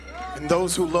And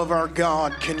those who love our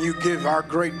God, can you give our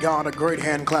great God a great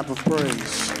hand clap of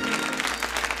praise?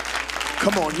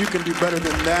 Come on, you can do better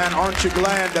than that. Aren't you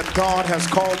glad that God has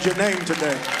called your name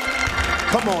today?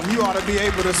 Come on, you ought to be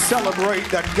able to celebrate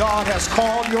that God has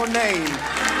called your name.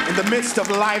 In the midst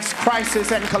of life's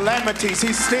crisis and calamities,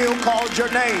 He still called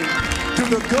your name.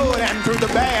 Through the good and through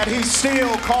the bad, He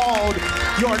still called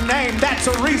your name. That's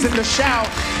a reason to shout.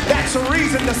 That's a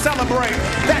reason to celebrate.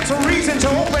 That's a reason to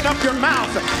open up your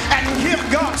mouth and give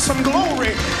God some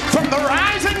glory from the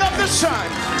rising of the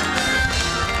sun.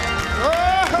 Oh,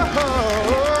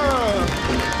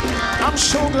 I'm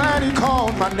so glad He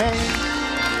called my name.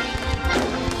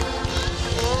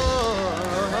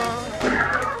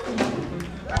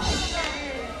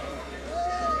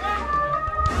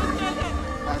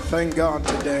 Thank God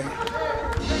today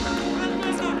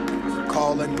for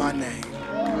calling my name.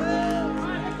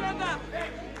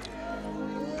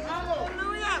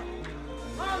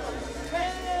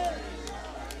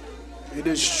 It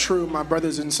is true, my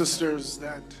brothers and sisters,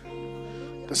 that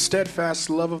the steadfast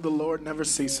love of the Lord never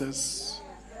ceases,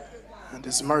 and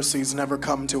His mercies never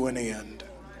come to an end.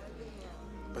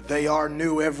 But they are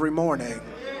new every morning.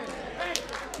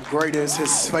 Great is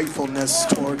His faithfulness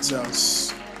towards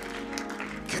us.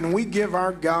 Can we give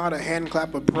our God a hand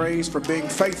clap of praise for being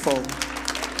faithful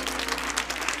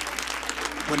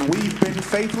when we've been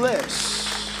faithless?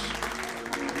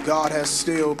 God has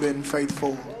still been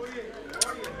faithful.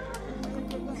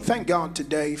 We thank God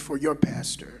today for your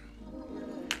pastor.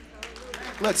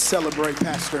 Let's celebrate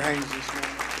Pastor Haynes this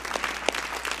morning.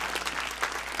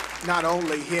 Not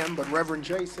only him, but Reverend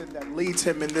Jason that leads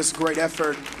him in this great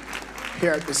effort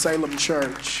here at the Salem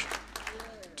Church.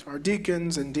 To our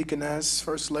deacons and deaconess,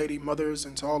 First Lady, mothers,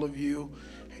 and to all of you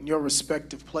in your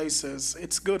respective places,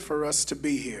 it's good for us to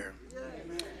be here.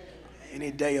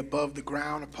 Any day above the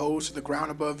ground opposed to the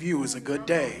ground above you is a good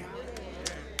day.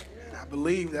 And I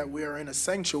believe that we are in a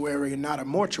sanctuary and not a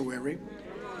mortuary,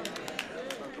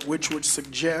 which would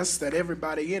suggest that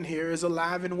everybody in here is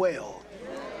alive and well.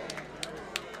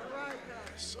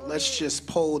 So let's just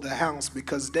poll the house,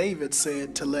 because David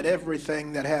said to let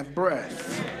everything that have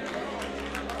breath.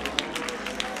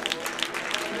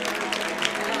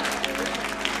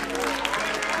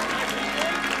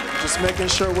 Just making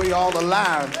sure we all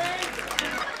alive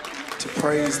to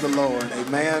praise the Lord.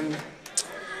 Amen.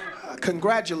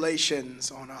 Congratulations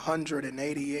on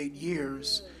 188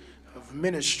 years of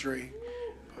ministry,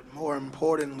 but more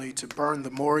importantly, to burn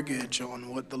the mortgage on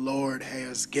what the Lord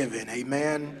has given.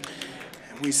 Amen.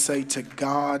 And we say to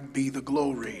God be the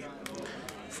glory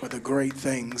for the great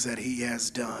things that He has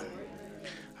done.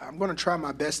 I'm going to try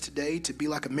my best today to be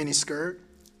like a mini skirt.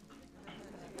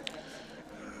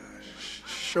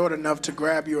 Short enough to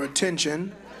grab your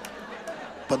attention,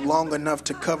 but long enough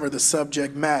to cover the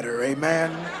subject matter.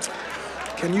 Amen.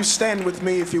 Can you stand with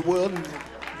me, if you will, and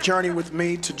journey with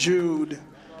me to Jude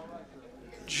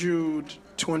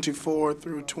 24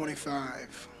 through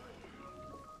 25.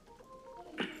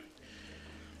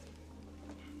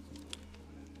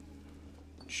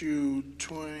 Jude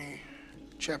 20,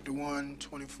 chapter 1,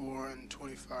 24 and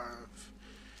 25.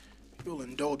 If you'll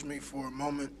indulge me for a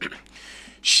moment.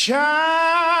 Shine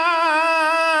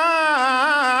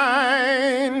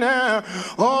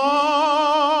on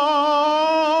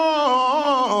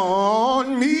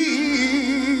me,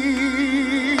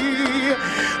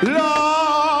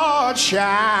 Lord, shine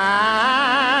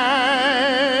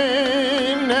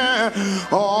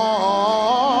on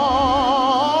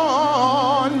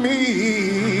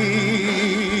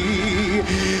me.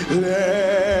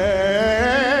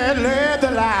 Let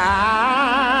the light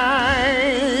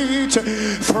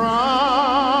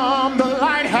from the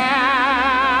lighthouse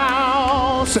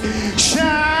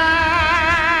shine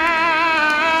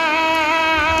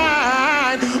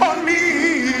on me,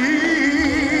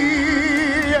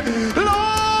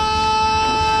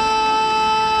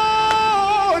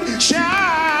 Lord, shine,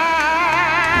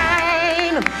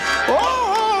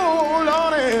 oh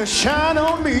Lord, shine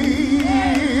on me.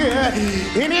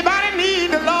 Anybody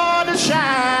need the Lord to shine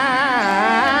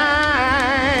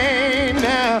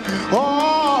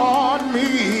on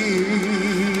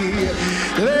me?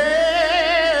 Let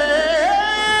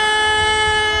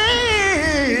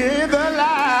the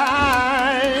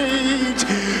light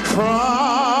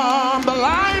from the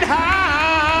lighthouse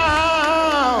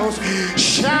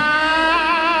shine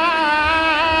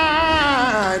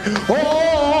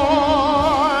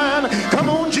on. Come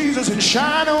on, Jesus, and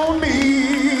shine on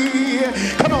me.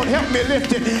 Come on, help me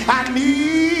lift it. I need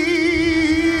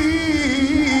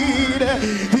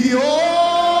the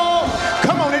oh.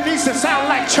 Come on, it needs to sound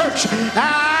like church. I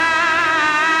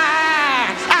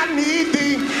need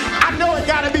thee. I know it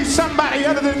got to be somebody anybody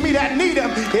other than me that need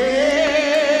him.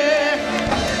 Yeah.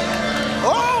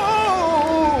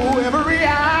 Oh, every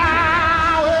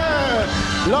hour,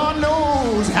 Lord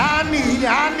knows I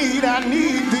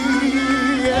need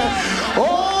thee.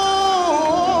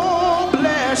 Oh,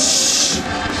 bless.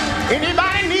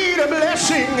 Anybody need a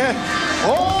blessing?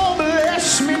 Oh,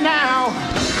 bless me now,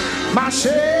 my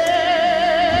Savior.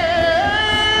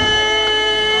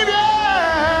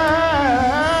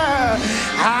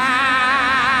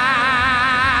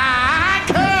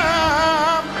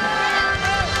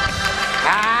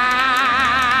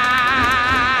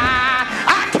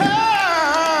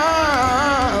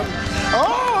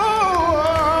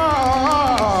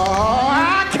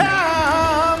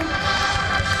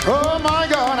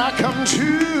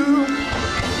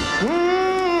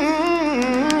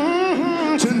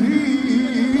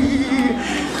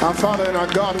 Our Father and our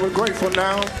God, we're grateful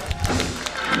now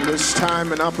for this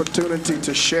time and opportunity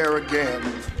to share again.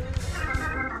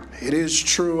 It is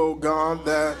true, oh God,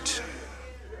 that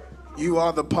you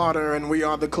are the potter and we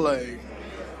are the clay.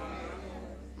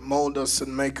 Mold us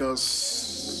and make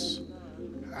us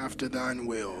after thine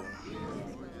will.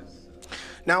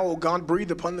 Now, oh God,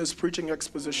 breathe upon this preaching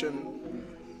exposition,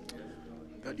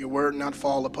 that your word not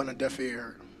fall upon a deaf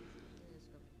ear.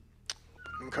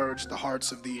 Encourage the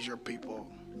hearts of these your people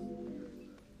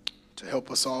to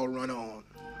help us all run on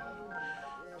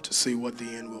to see what the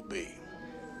end will be.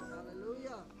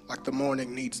 Like the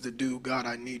morning needs the dew, God,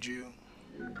 I need you.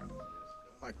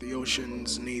 Like the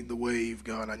oceans need the wave,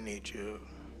 God, I need you.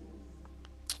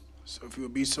 So if you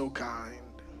would be so kind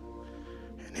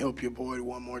and help your boy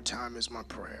one more time is my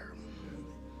prayer.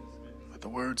 Let the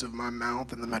words of my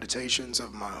mouth and the meditations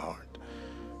of my heart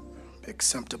be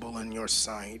acceptable in your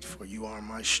sight, for you are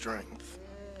my strength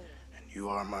and you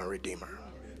are my Redeemer.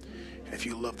 And if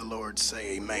you love the Lord,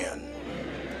 say amen.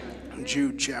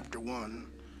 Jude chapter 1,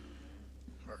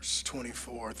 verse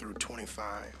 24 through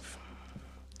 25.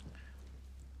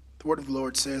 The word of the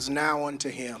Lord says, now unto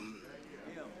him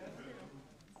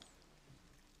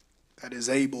that is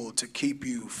able to keep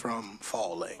you from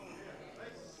falling,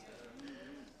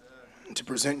 and to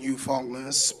present you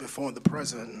faultless before the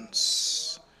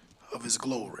presence of his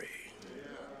glory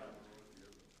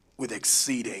with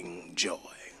exceeding joy.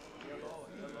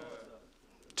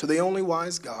 To the only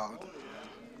wise God,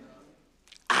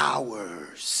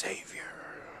 our Savior,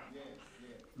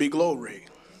 be glory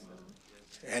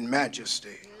and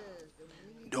majesty,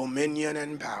 dominion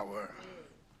and power,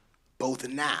 both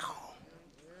now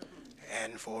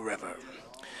and forever.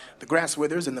 The grass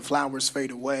withers and the flowers fade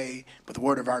away, but the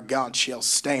word of our God shall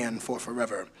stand for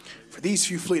forever. For these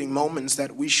few fleeting moments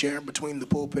that we share between the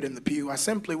pulpit and the pew, I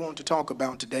simply want to talk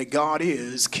about today, God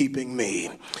is keeping me.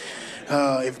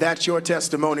 If that's your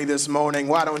testimony this morning,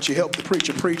 why don't you help the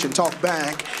preacher preach and talk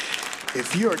back?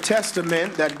 If you're a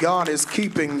testament that God is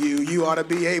keeping you, you ought to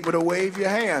be able to wave your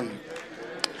hand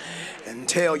and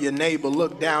tell your neighbor,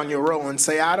 look down your row and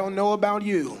say, I don't know about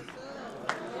you.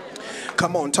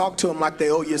 Come on, talk to them like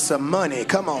they owe you some money.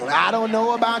 Come on, I don't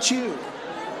know about you,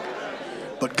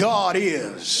 but God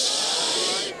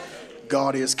is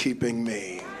keeping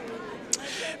me.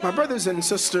 My brothers and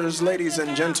sisters, ladies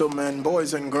and gentlemen,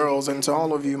 boys and girls, and to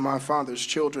all of you, my father's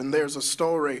children, there's a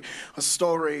story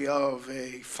of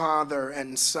a father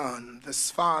and son. This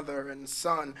father and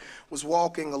son was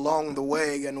walking along the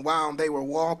way, and while they were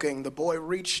walking, the boy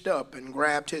reached up and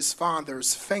grabbed his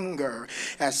father's finger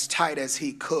as tight as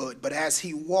he could. But as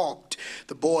he walked,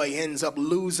 the boy ends up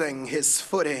losing his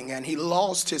footing, and he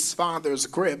lost his father's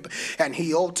grip, and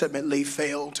he ultimately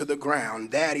fell to the ground.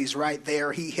 Daddy's right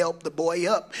there. He helped the boy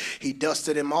up. He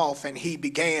dusted him off, and he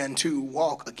began to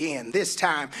walk again. This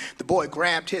time, the boy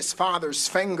grabbed his father's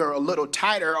finger a little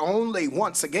tighter, only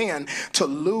once again to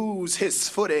lose his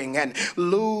footing and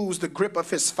lose the grip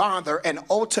of his father, and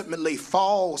ultimately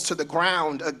falls to the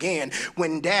ground again.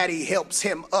 When Daddy helps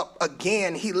him up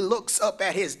again, he looks up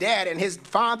at his dad, and his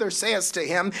father says to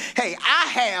him, hey, I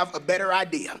have a better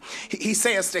idea. He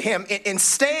says to him,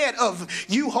 instead of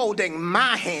you holding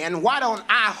my hand, why don't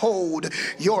I hold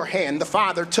your hand? The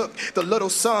father took the little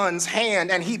son's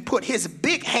hand and he put his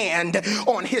big hand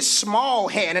on his small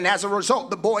hand, and as a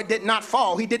result, the boy did not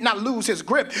fall. He did not lose his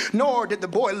grip, nor did the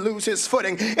boy lose his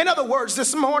footing. In other words,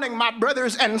 this morning, my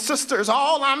brothers and sisters,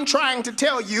 all I'm trying to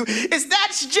tell you is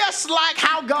that's just like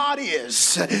how God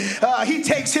is. He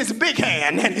takes his big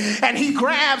hand and he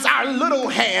grabs our little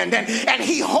hand and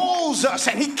he holds us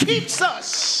and he keeps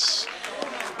us.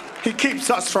 He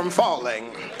keeps us from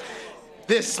falling.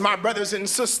 This, my brothers and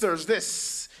sisters,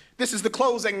 this is the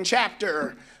closing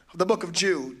chapter of the book of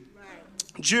Jude.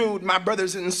 Jude, my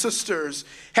brothers and sisters,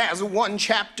 has one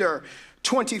chapter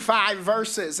 25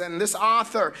 verses, and this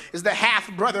author is the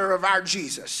half-brother of our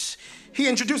Jesus. He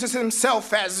introduces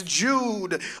himself as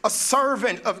Jude, a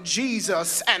servant of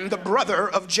Jesus and the brother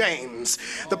of James.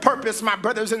 The purpose, my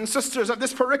brothers and sisters, of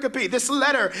this pericope, this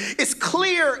letter, is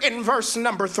clear in verse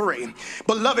number 3.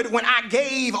 Beloved, when I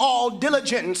gave all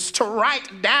diligence to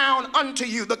write down unto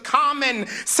you the common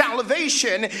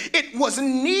salvation, it was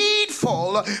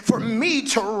needful for me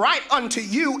to write unto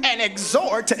you and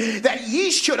exhort that ye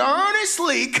should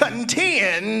earnestly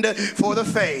contend for the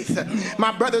faith.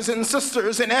 My brothers and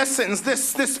sisters, in essence,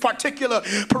 this particular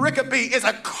pericope is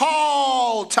a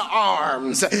call to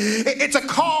arms. It's a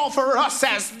call for us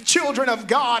as children of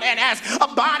God and as a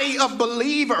body of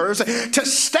believers to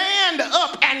stand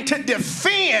up and to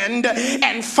defend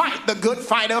and fight the good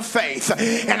fight of faith.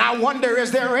 And I wonder,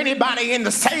 is there anybody in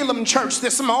the Salem church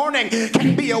this morning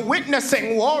can be a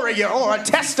witnessing warrior or a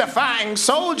testifying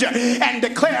soldier and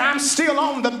declare, I'm still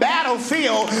on the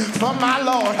battlefield for my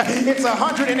Lord. It's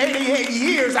 188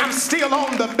 years. I'm still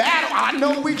on the battle. I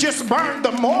know we just burned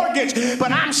the mortgage,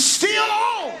 but I'm still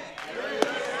on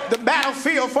the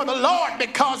battlefield for the Lord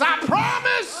because I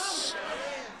promise.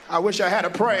 I wish I had a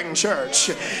praying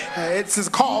church. It's a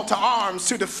call to arms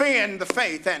to defend the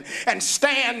faith and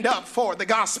stand up for the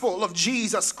gospel of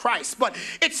Jesus Christ. But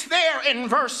it's there in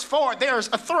verse 4. There's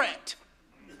a threat.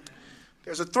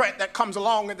 There's a threat that comes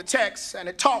along in the text, and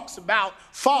it talks about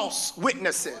false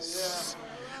witnesses.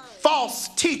 False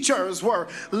teachers were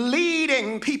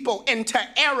leading people into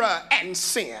error and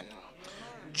sin.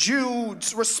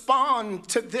 Jude's respond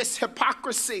to this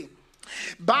hypocrisy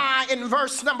in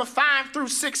verse number 5 through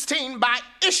 16, by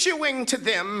issuing to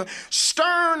them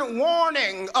stern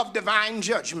warning of divine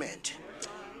judgment.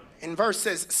 In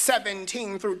verses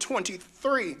 17 through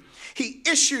 23, he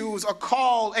issues a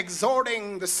call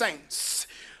exhorting the saints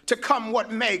to come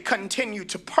what may, continue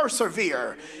to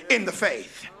persevere in the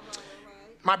faith.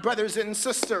 My brothers and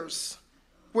sisters,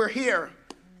 we're here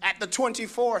at the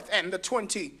 24th and the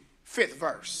 25th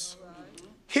verse.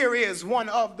 Here is one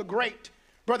of the great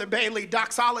Brother Bailey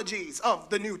doxologies of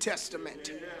the New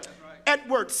Testament.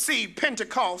 Edward C.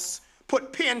 Pentecost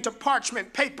put pen to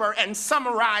parchment paper and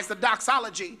summarized the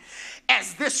doxology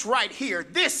as this right here.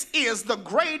 This is the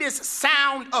greatest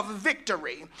sound of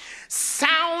victory,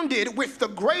 sounded with the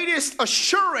greatest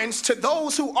assurance to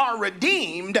those who are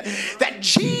redeemed, that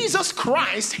Jesus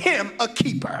Christ, him a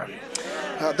keeper.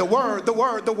 The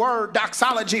word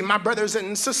doxology, my brothers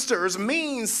and sisters,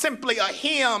 means simply a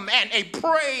hymn and a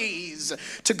praise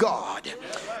to God.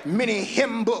 Many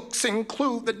hymn books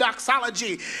include the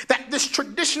doxology, that this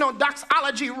traditional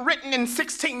doxology written in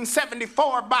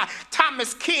 1674 by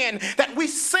Thomas Ken that we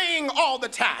sing all the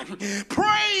time.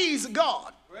 Praise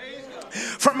God,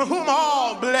 from whom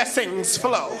all blessings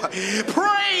flow.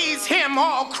 Praise him,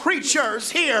 all creatures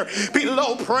here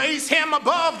below. Praise him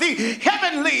above the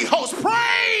heavenly host.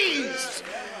 Praise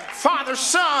Father,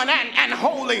 Son, and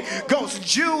Holy Ghost.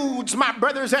 Jude's, my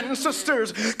brothers and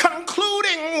sisters,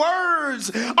 concluding words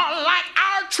are like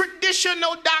our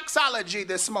traditional doxology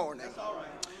this morning.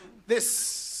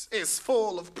 This is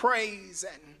full of praise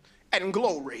and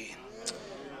glory.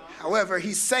 However,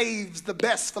 he saves the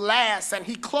best for last, and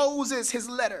he closes his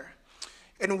letter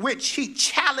in which he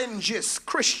challenges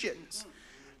Christians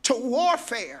to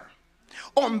warfare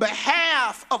on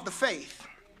behalf of the faith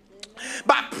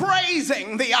by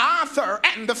praising the author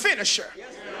and the finisher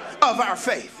of our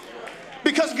faith,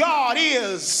 because God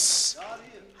is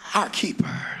our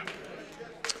keeper.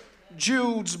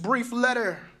 Jude's brief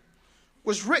letter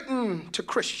was written to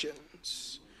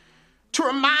Christians to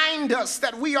remind us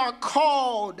that we are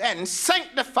called and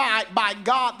sanctified by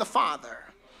God the Father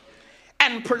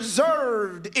and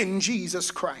preserved in Jesus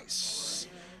Christ.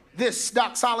 This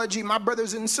doxology, my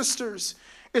brothers and sisters,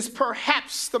 is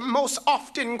perhaps the most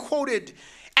often quoted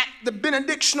at the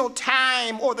benedictional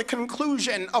time or the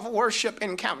conclusion of worship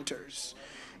encounters.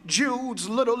 Jude's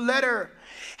little letter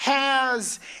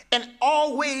has and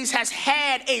always has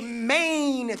had a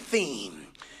main theme,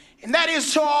 and that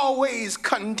is to always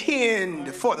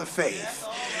contend for the faith.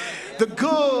 The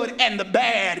good and the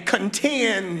bad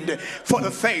contend for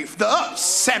the faith. The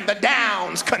ups and the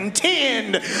downs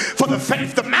contend for the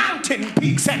faith. The mountain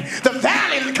peaks and the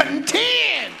valleys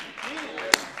contend.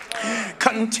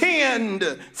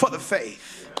 Contend for the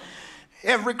faith.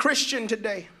 Every Christian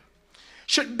today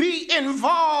should be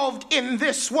involved in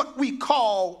this, what we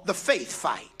call the faith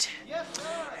fight.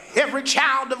 Every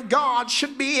child of God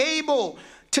should be able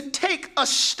to take a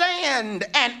stand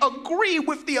and agree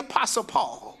with the Apostle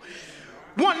Paul.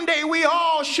 One day we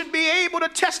all should be able to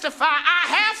testify, I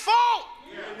have fought.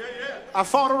 I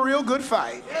fought a real good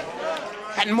fight.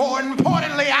 And more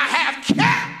importantly, I have kept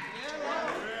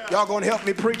Y'all gonna help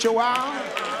me preach a while?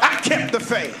 I kept the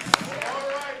faith.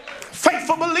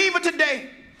 Faithful believer today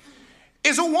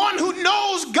is the one who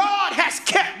knows God has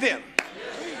kept them.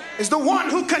 Is the one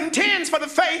who contends for the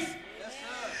faith,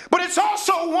 but it's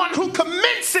also one who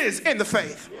commences in the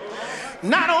faith.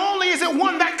 Not only is it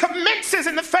one that commences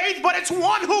in the faith, but it's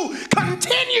one who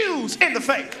continues in the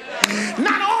faith.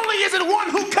 Not only is it one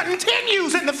who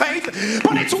continues in the faith,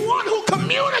 but it's one who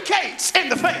communicates in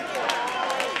the faith.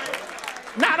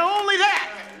 Not only that,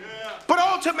 but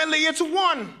ultimately it's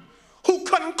one who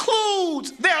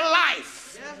concludes their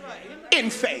life in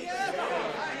faith.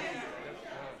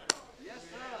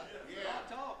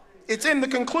 It's in the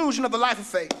conclusion of the life of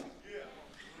faith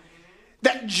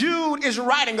that Jude is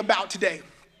writing about today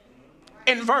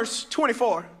in verse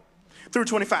 24 through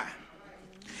 25.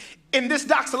 In this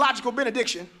doxological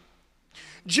benediction,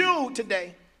 Jude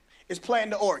today is playing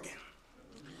the organ.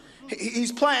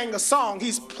 He's playing a song.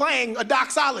 He's playing a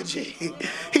doxology.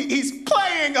 He's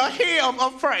playing a hymn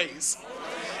of praise.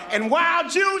 And while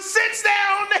Jude sits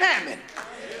there on the Hammond,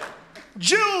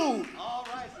 Jude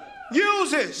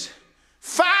uses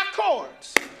 5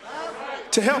 chords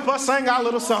to help us sing our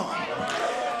little song.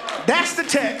 That's the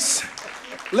text.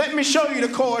 Let me show you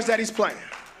the chords that he's playing.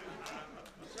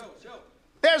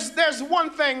 There's one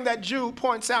thing that Jude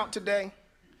points out today.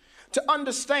 To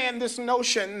understand this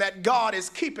notion that God is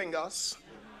keeping us,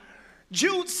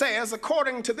 Jude says,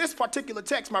 according to this particular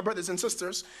text, my brothers and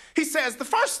sisters, he says the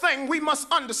first thing we must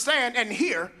understand and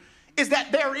hear is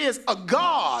that there is a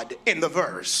God in the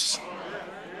verse.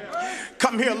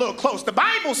 Come here a little close. The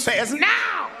Bible says,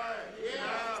 now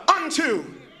unto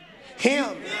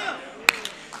him.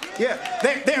 Yeah,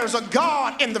 there's a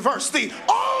God in the verse. The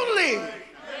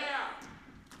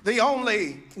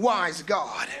only wise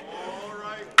God,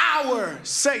 our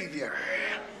Savior.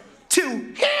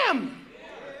 To him,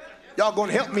 y'all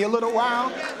gonna help me a little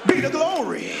while, be the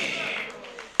glory,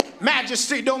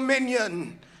 majesty,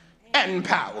 dominion, and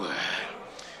power.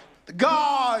 The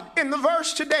God in the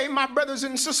verse today, my brothers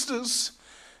and sisters,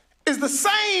 is the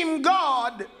same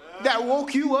God that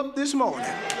woke you up this morning.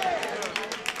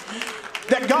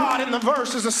 That God in the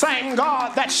verse is the same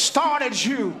God that started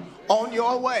you on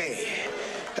your way.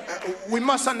 We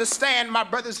must understand, my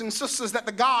brothers and sisters, that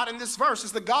the God in this verse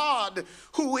is the God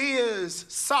who is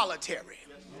solitary.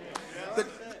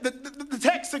 The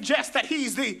text suggests that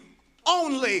he's the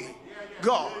only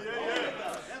God.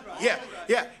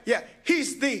 Yeah.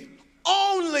 He's the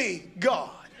only God.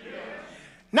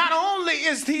 Not only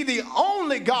is he the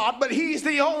only God, but he's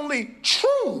the only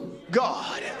true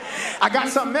God. I got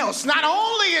something else. Not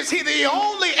only is he the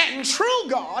only and true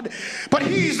God, but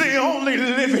he's the only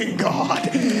living God.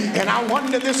 And I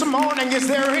wonder this morning, is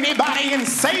there anybody in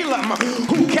Salem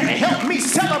who can help me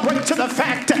celebrate to the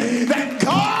fact that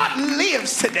God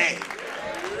lives today?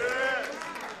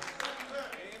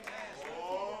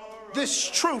 This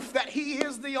truth that he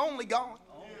is the only God.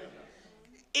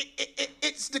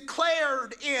 It's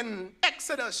declared in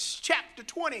Exodus chapter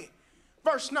 20,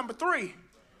 verse number 3,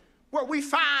 where we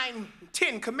find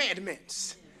 10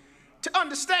 commandments. To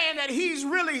understand that he's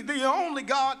really the only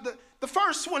God, the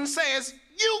first one says,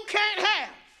 you can't have.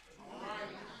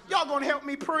 Y'all gonna help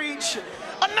me preach?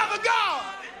 Another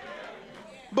God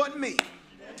but me.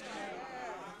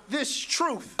 This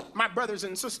truth, my brothers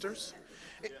and sisters,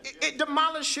 it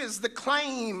demolishes the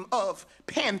claim of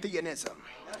pantheism.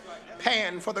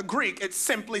 Pan for the Greek, it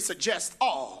simply suggests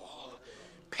all.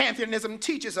 Pantheism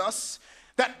teaches us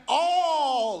that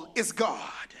all is God.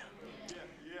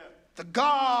 That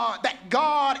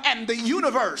God and the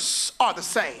universe are the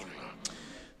same.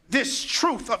 This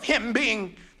truth of him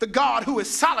being the God who is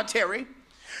solitary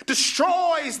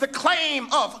destroys the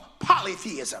claim of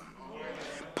polytheism.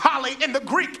 Poly in the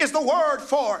Greek is the word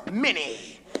for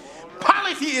many.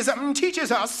 Polytheism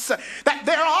teaches us that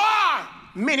there are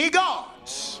many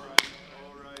gods.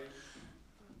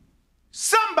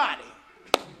 Somebody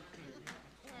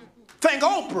think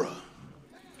Oprah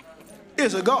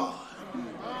is a god.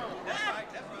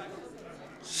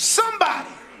 Somebody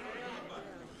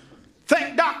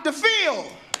think Dr. Phil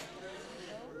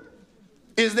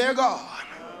is their God.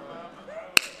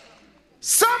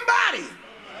 Somebody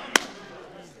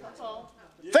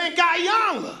think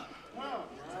Ayala, well,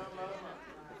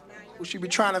 she be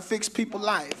trying to fix people's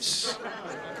lives,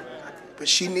 but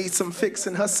she needs some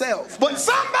fixing herself. But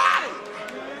somebody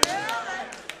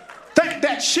think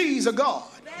that she's a God.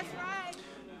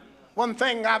 One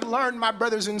thing I've learned, my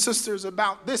brothers and sisters,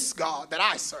 about this God that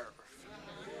I serve,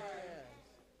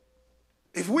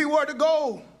 if we were to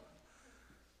go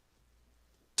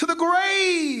to the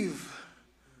grave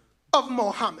of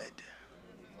Muhammad,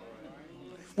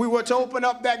 if we were to open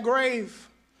up that grave,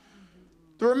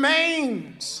 the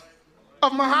remains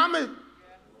of Muhammad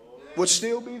would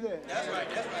still be there.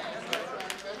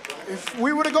 If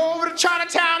we were to go over to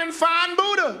Chinatown and find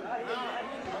Buddha,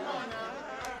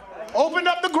 open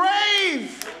up the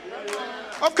grave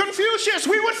of Confucius,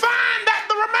 we would find that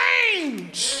the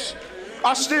remains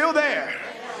are still there.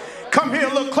 Come here,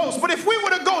 look close. But if we were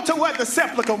to go to where the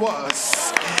sepulcher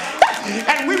was,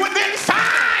 and we would then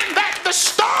find that the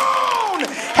stone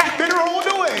had been rolled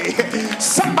away,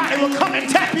 somebody will come and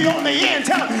tap you on the ear and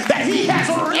tell him that he has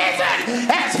risen,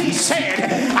 as he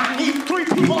said. I need 3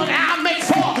 people and I'll make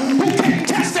 4 who can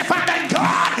testify that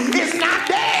God is not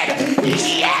dead.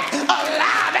 He's yet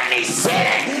alive and he's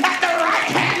sitting at the right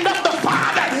hand of the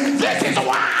Father. This is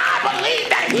why I believe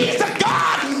that he's the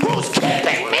God who's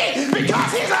keeping me, because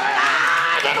he's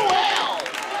alive and well.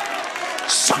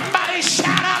 Somebody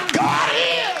shout out, God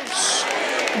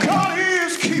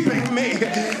is keeping me.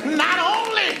 Not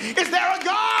only is there a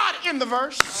God in the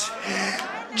verse,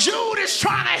 Jude is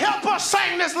trying to help us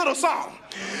sing this little song.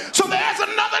 So there's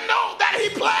another note that he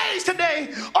plays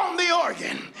today on the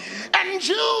organ. And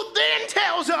Jude then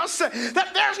tells us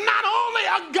that there's not only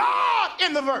a God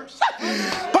in the verse,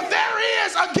 but there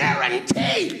is a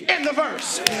guarantee in the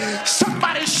verse.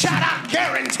 Somebody shout out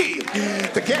guarantee.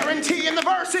 The guarantee in the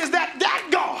verse is that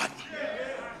God,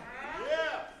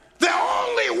 the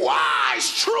only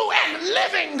wise, true, and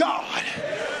living God,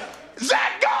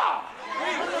 that God,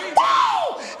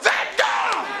 oh, that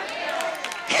God,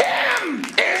 him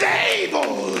is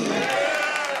able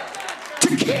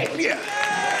to keep you.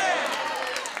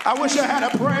 I wish I had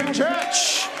a praying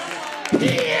church. He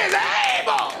is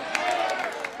able.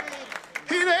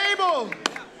 He's able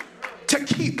to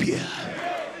keep you.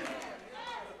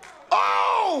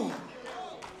 Oh,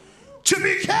 to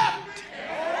be kept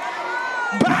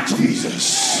by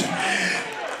Jesus.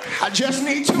 I just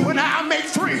need 2 and I'll make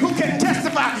 3 who can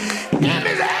testify. Him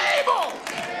is able.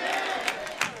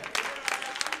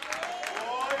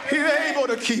 He's able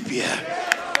to keep you.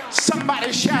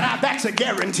 Somebody shout out, that's a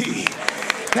guarantee.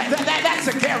 That's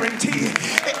a guarantee.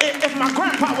 If my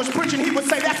grandpa was preaching, he would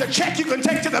say that's a check you can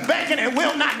take to the bank and it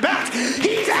will not bounce.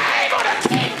 He's able to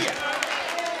keep you.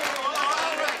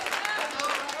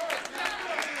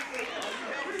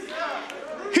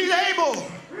 He's able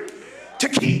to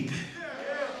keep.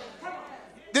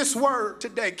 This word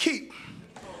today, keep,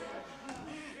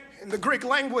 in the Greek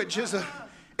language is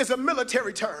a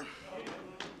military term,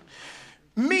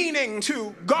 meaning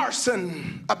to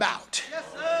garrison about.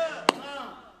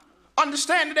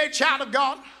 Understand today, child of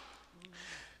God,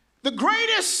 the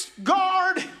greatest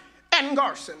guard and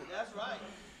garrison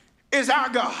is our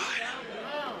God.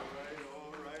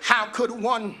 How could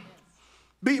one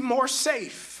be more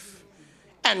safe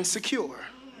and secure?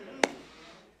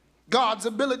 God's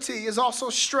ability is also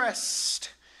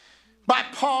stressed by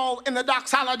Paul in the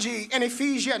doxology in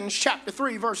Ephesians chapter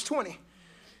 3, verse 20,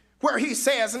 where he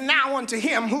says, now unto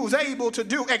him who's able to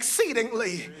do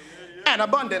exceedingly and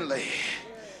abundantly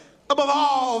above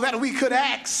all that we could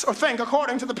ask or think,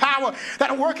 according to the power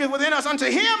that worketh within us, unto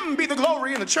him be the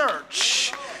glory in the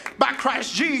church by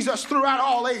Christ Jesus throughout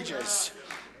all ages.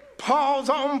 Paul's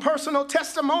own personal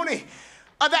testimony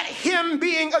of that him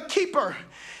being a keeper,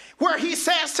 where he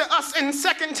says to us in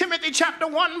 2 Timothy chapter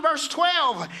 1 verse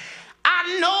 12,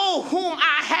 I know whom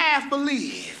I have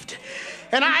believed,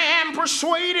 and I am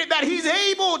persuaded that he's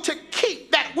able to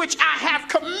keep that which I have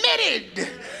committed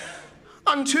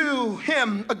unto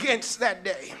him against that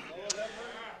day.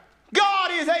 God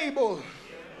is able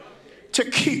to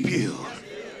keep you.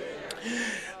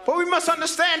 But we must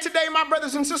understand today, my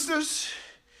brothers and sisters,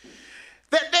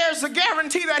 that there's a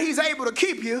guarantee that he's able to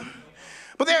keep you,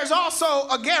 but there's also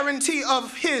a guarantee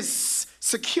of his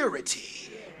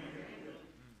security.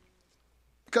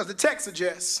 Because the text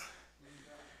suggests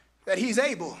that he's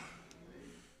able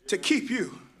to keep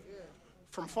you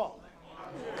from falling.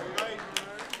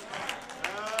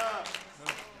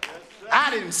 I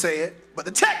didn't say it, but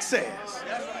the text says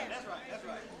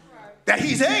that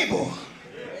he's able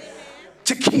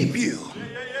to keep you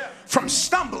from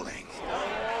stumbling.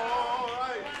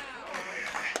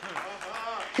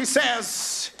 He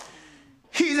says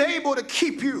he's able to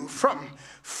keep you from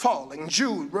falling.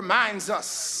 Jude reminds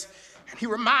us, and he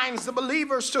reminds the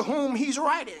believers to whom he's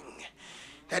writing,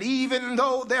 that even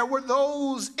though there were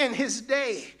those in his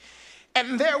day,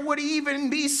 and there would even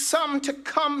be some to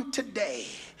come today,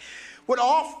 would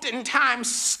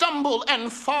oftentimes stumble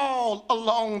and fall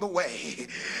along the way.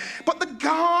 But the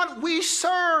God we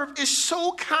serve is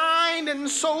so kind and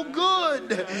so good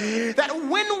that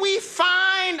when we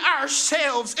find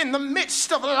ourselves in the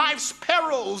midst of life's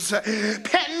perils,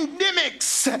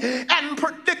 pandemics, and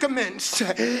predicaments,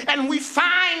 and we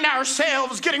find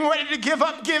ourselves getting ready to give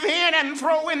up, give in, and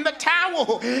throw in the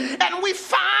towel, and we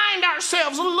find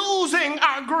ourselves losing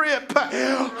our grip,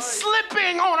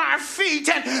 slipping on our feet,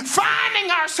 and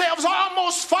finding ourselves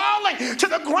almost falling to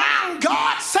the ground,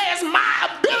 God says,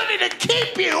 my ability to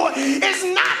keep you is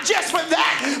not just for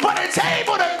that, but it's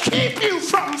able to keep you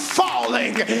from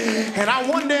falling. And I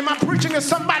wonder, am I preaching to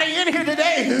somebody in here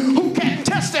today who can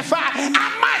testify,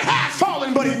 I might have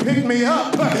fallen, but he picked me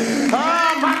up.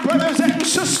 My brothers and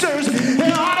sisters,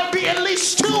 there ought to be at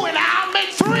least two, and I'll make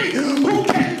three, who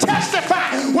can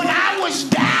testify when I was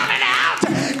down and out,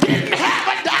 didn't have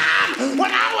a dime,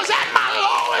 when I was at my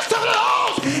lowest of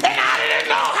lows, and I didn't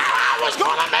know how I was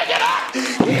going to make it up,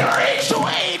 he reached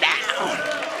way down.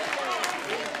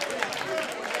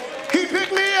 He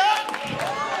picked me up.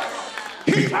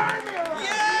 He turned me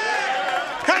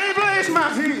up. And he placed my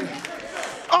feet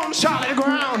on solid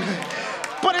ground.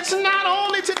 But it's not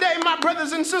only today, my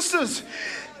brothers and sisters.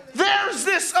 There's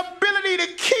this ability to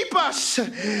keep us,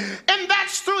 and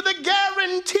that's through the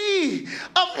guarantee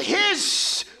of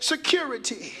his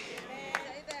security.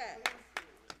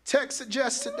 Text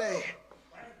suggests today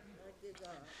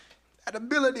that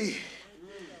ability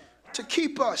to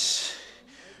keep us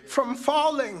from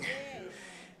falling,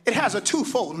 it has a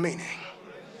twofold meaning.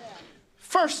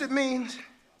 First, it means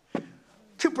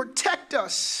to protect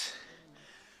us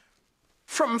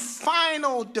from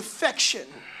final defection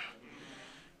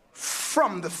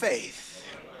from the faith.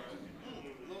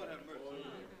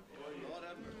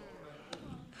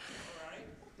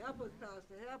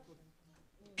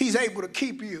 He's able to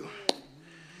keep you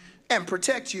and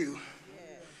protect you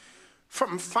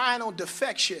from final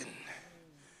defection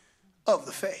of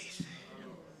the faith.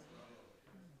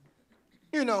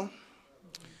 You know,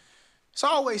 it's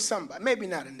always somebody, maybe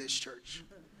not in this church.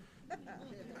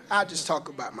 I'll just talk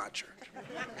about my church.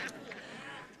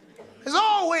 There's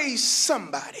always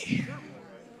somebody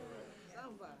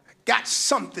got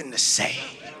something to say.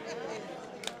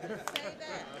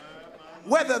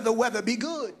 Whether the weather be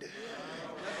good,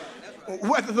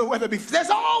 whether the weather be, there's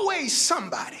always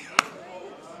somebody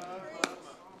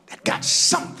that got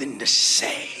something to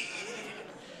say.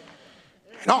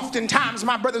 And oftentimes,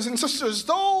 my brothers and sisters,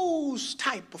 those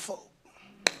type of folk,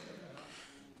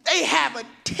 they have a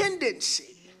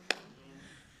tendency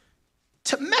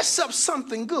to mess up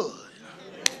something good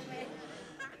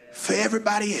for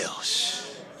everybody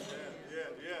else.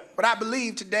 But I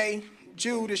believe today,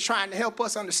 Jude is trying to help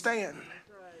us understand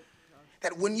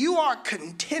that when you are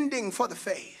contending for the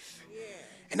faith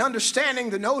and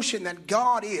understanding the notion that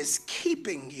God is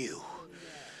keeping you,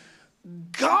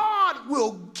 God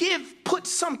will put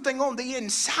something on the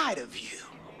inside of you.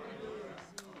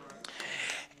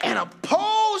 And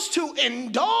opposed to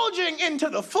indulging into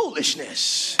the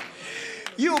foolishness,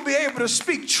 you'll be able to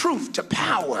speak truth to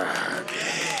power.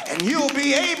 And you'll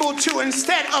be able to,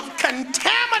 instead of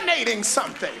contaminating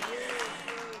something,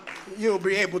 you'll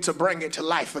be able to bring it to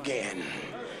life again.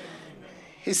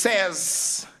 He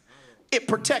says it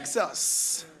protects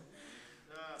us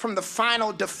from the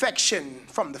final defection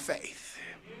from the faith.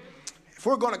 If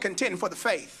we're going to contend for the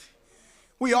faith,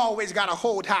 we always got to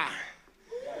hold high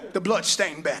the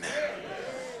bloodstained banner,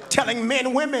 telling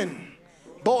men, women,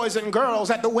 boys and girls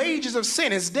that the wages of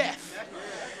sin is death,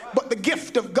 but the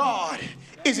gift of God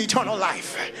is eternal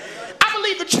life. I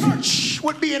believe the church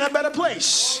would be in a better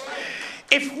place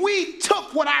if we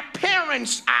took what our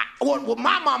parents, what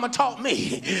my mama taught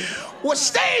me, what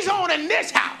stays on in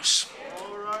this house,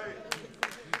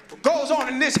 what goes on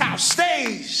in this house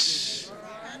stays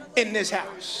in this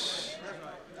house.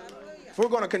 If we're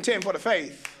going to contend for the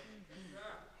faith,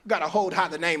 we've got to hold high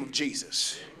the name of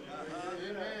Jesus.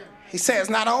 He says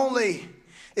not only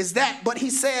is that, but he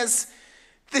says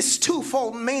this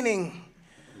twofold meaning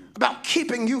about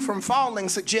keeping you from falling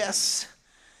suggests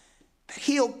that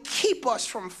he'll keep us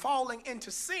from falling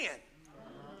into sin.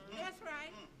 That's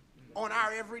right. On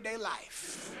our everyday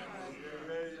life.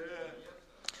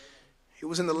 It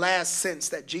was in the last sense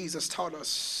that Jesus taught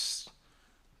us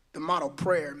the model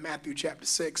prayer in Matthew chapter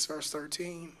 6, verse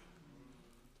 13.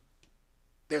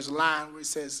 There's a line where it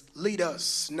says, lead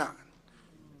us not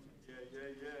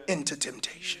into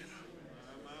temptation,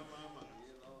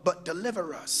 but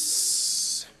deliver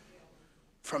us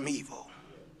from evil.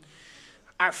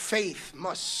 Our faith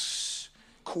must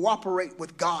cooperate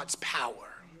with God's power.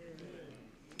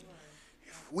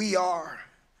 If we are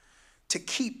to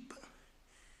keep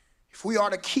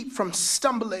from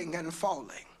stumbling and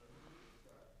falling,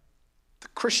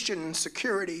 Christian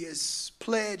security is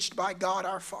pledged by God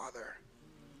our Father,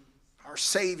 our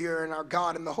Savior, and our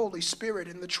God and the Holy Spirit,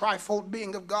 and the trifold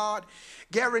being of God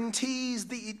guarantees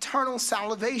the eternal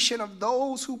salvation of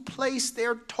those who place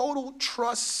their total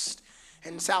trust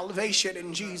and salvation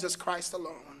in Jesus Christ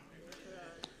alone.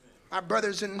 My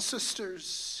brothers and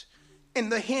sisters, in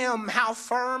the hymn, How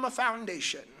Firm a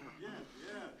Foundation,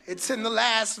 it's in the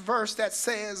last verse that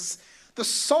says, the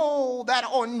soul that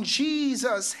on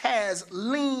Jesus has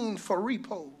leaned for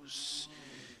repose,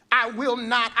 I will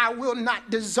not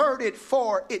desert it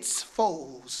for its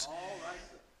foes.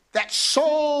 That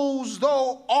souls,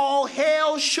 though all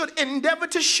hell should endeavor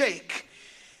to shake,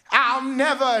 I'll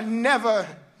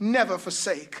never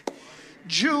forsake.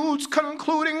 Jude's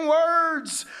concluding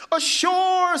words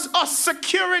assures us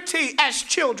security as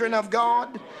children of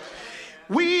God.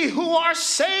 We who are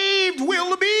saved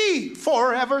will be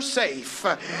forever safe.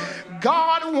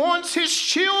 God wants his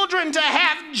children to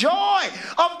have joy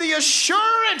of the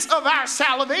assurance of our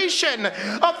salvation.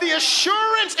 Of the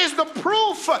assurance is the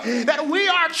proof that we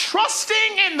are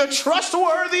trusting in the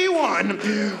trustworthy one.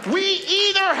 We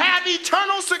either have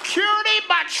eternal security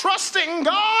by trusting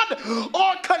God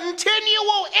or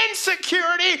continual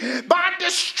insecurity by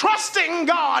distrusting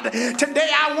God.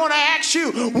 Today I want to ask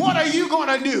you, what are you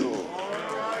going to do?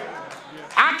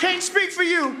 I can't speak for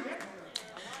you.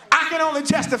 I can only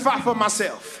testify for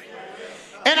myself.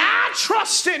 And I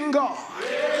trust in God.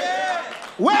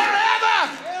 Wherever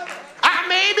I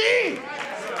may be,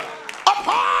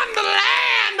 upon the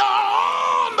land or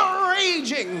on the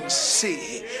raging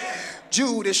sea.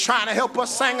 Jude is trying to help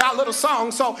us sing our little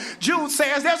song. So Jude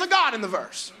says there's a God in the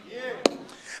verse.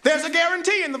 There's a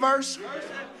guarantee in the verse.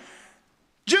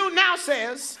 Jude now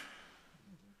says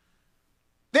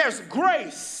there's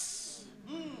grace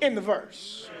in the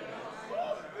verse.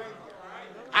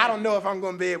 I don't know if I'm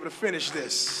going to be able to finish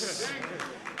this,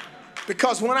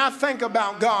 because when I think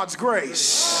about God's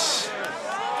grace,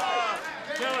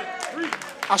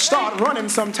 I start running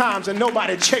sometimes and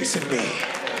nobody chasing me.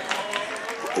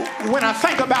 When I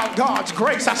think about God's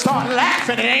grace, I start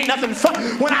laughing and ain't nothing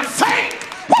fun. When I think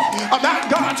about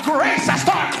God's grace, I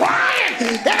start crying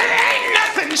and it ain't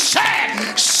nothing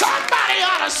sad. Somebody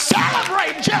ought to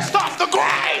celebrate just off the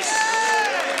grace.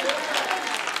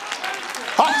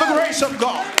 Off the grace of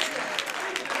God.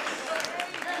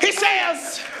 He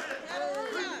says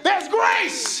there's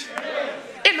grace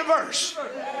in the verse.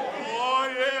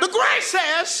 The grace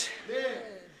says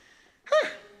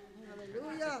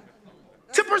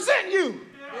to present you.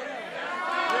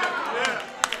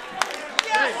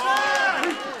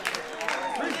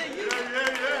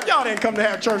 Y'all didn't come to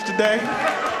have church today.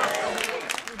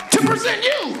 To present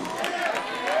you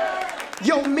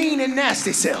your mean and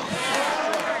nasty self.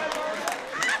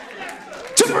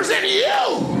 To present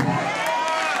you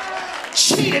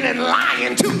cheating and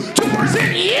lying. To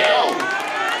present you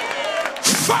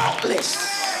faultless.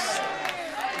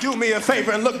 Do me a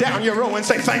favor and look down your row and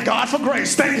say, thank God for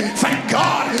grace. Thank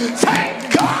God.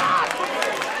 Thank God.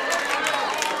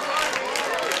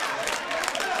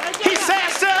 He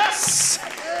says to us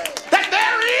that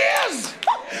there is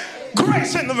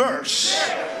grace in the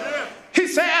verse. He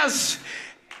says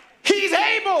he's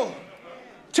able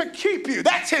to keep you.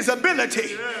 That's his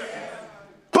ability.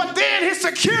 But then his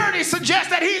security suggests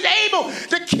that he's able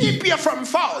to keep you from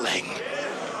falling.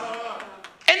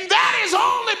 And that is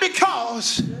only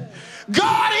because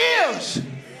God is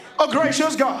a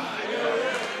gracious God.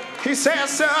 He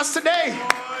says to us today,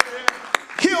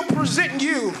 he'll present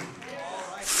you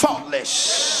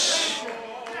faultless.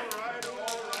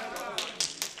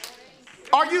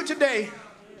 Are you today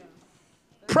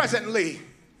presently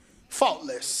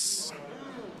faultless?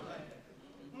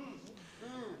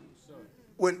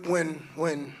 When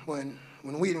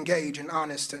we engage in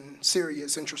honest and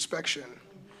serious introspection,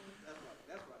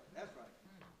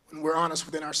 when we're honest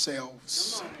within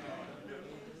ourselves,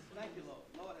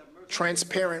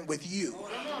 transparent with you,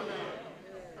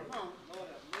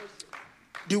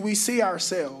 do we see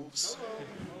ourselves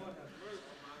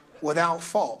without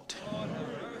fault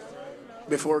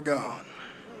before God?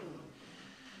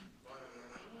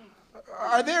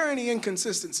 Are there any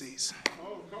inconsistencies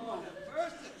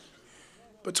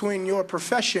between your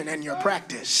profession and your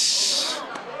practice?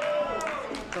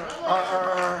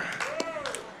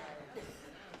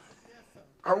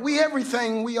 Are we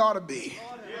everything we ought to be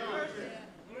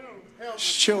as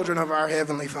children of our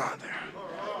Heavenly Father?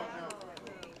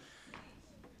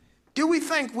 Do we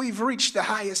think we've reached the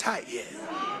highest height yet?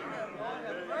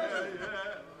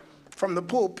 From the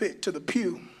pulpit to the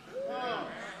pew.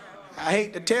 I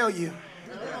hate to tell you,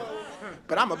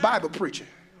 but I'm a Bible preacher.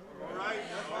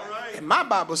 And my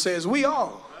Bible says we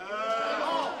all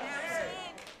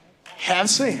have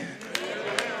sinned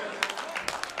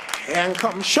and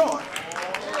come short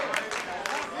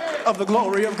of the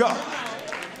glory of God.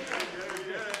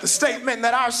 The statement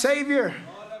that our Savior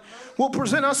will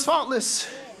present us faultless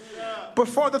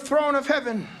before the throne of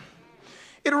heaven,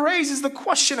 it raises the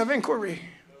question of inquiry.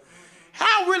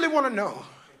 I really want to know,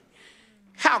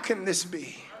 how can this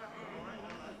be?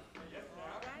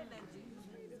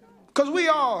 Because we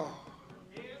all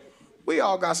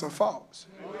got some faults.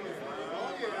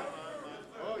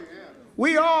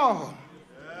 We all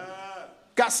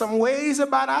got some ways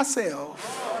about ourselves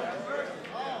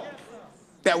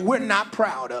that we're not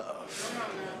proud of.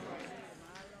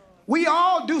 We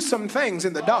all do some things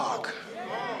in the dark,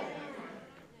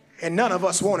 and none of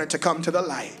us want it to come to the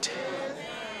light.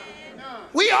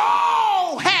 We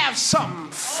all have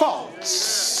some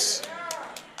faults.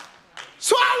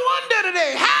 So I wonder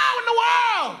today, how in the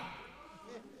world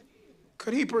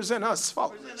could he present us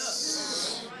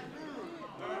faultless?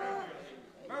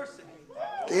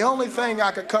 The only thing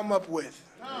I could come up with,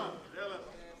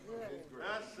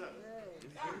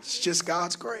 it's just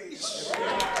God's grace.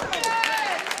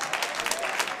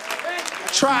 I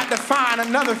tried to find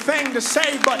another thing to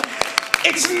say, but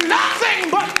it's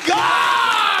nothing but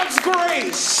God's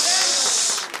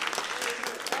grace.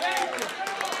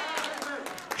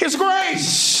 His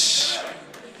grace.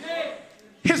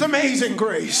 His amazing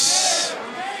grace.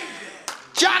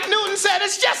 John Newton said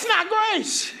it's just not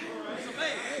grace,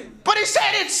 but he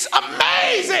said it's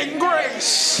amazing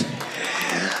grace.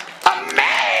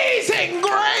 Amazing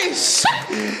grace.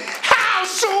 How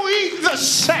sweet the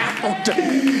sound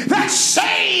that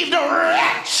saved a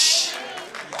wretch.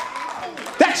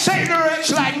 That saved a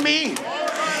wretch like me.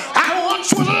 I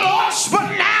once was lost, but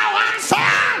now I'm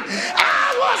found.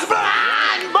 I was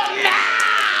blind, but now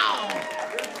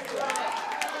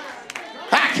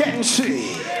I can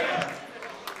see.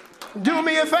 Do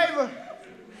me a favor.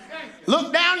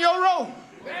 Look down your row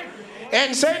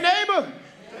and say, neighbor,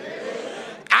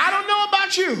 I don't know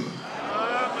about you,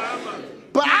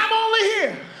 but I'm only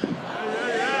here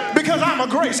because I'm a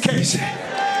grace case.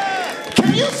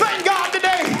 Can you thank God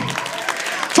today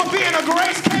for being a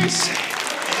grace case?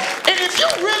 And if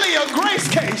you're really a grace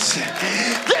case,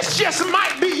 this just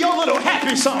might be your little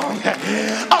happy song.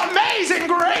 Amazing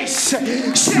grace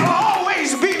shall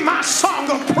always be my song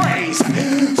of praise,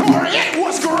 for it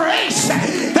was grace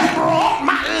that brought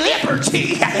my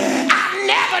liberty. I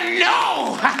never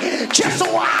know just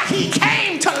why he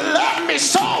came to love me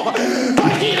so,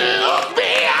 but he looked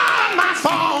beyond my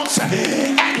faults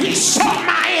and he saw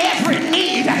my every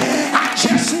need. I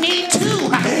just need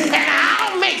two and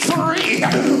I'll make three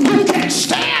who can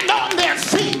stand on their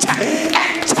feet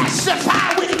and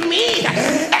testify with me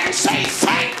and say,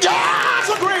 thank God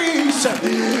for grace.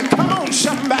 Come on,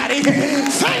 somebody.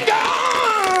 Thank God.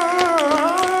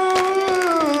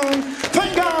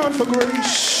 Thank God for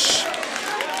grace.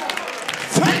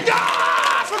 Thank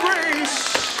God for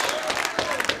grace.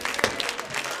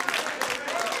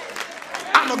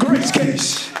 I'm a grace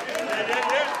case.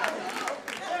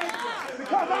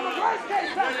 Because I'm a grace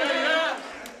case.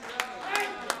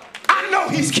 I know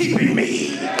he's keeping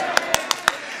me.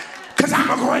 Because I'm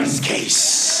a grace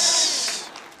case.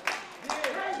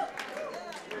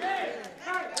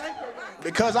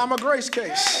 Because I'm a grace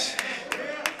case.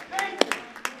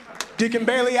 Deacon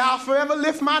Bailey, I'll forever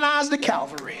lift mine eyes to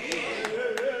Calvary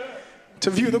to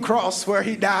view the cross where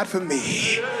he died for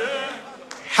me.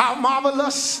 How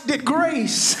marvelous did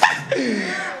grace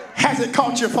has it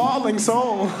caught your falling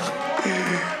soul?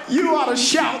 You ought to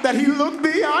shout that he looked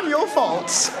beyond your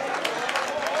faults.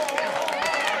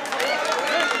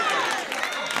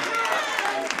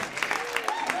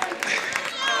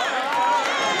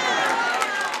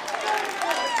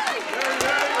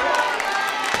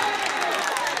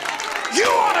 You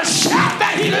ought to shout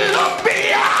that he looked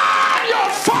beyond your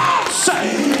faults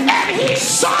and he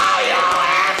saw your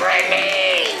every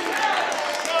need.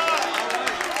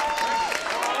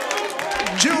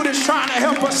 Jude is trying to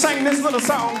help us sing this little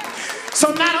song.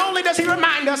 So not only does he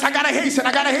remind us, I gotta hasten.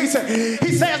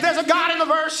 He says there's a God in the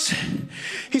verse.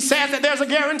 He says that there's a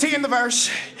guarantee in the verse.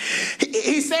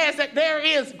 He says that there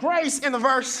is grace in the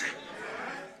verse.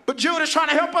 But Jude is trying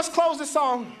to help us close this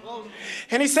song.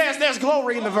 And he says there's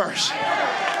glory in the verse.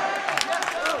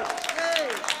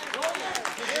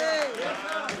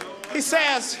 He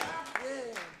says,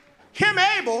 him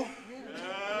able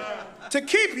to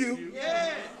keep you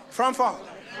from falling.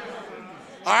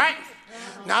 All right?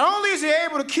 Not only is he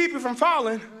able to keep you from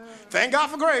falling, thank God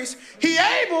for grace, he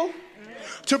able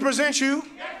to present you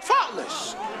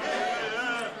faultless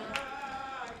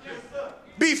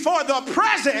before the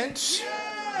presence.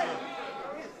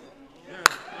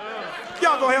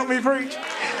 Y'all gonna help me preach?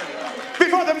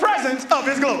 Before the presence of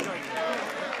his glory.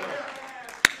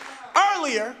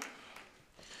 Earlier,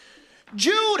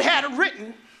 Jude had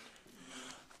written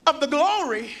of the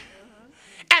glory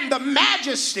and the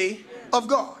majesty of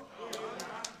God.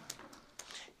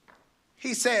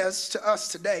 He says to us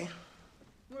today,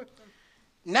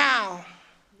 now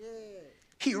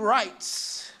he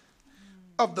writes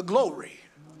of the glory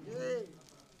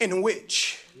in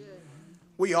which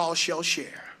we all shall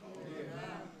share.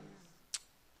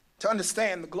 To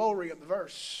understand the glory of the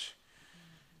verse,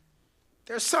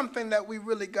 there's something that we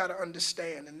really got to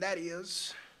understand, and that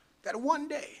is that one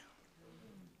day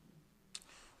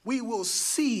we will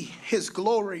see his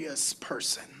glorious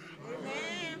person.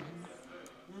 Amen.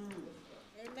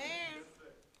 Amen.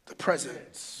 The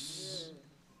presence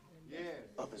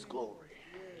of his glory.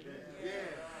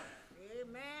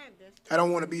 I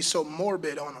don't want to be so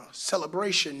morbid on a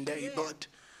celebration day, but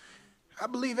I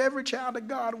believe every child of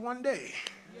God one day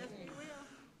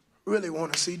really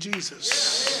want to see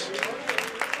Jesus.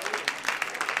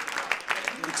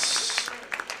 It's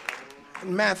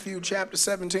in Matthew chapter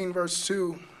 17, verse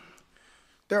 2.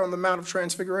 There on the Mount of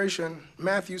Transfiguration,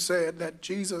 Matthew said that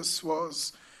Jesus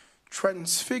was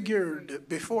transfigured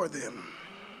before them.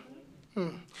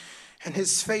 And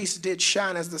his face did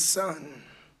shine as the sun,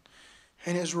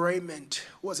 and his raiment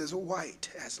was as white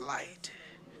as light.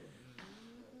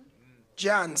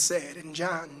 John said in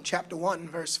John chapter 1,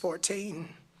 verse 14,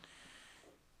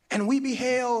 and we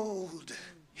beheld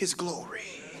his glory.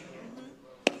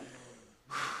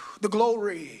 The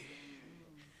glory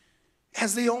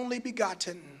as the only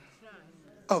begotten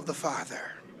of the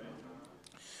Father.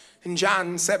 In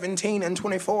John 17 and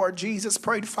 24, Jesus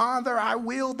prayed, Father, I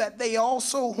will that they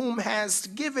also whom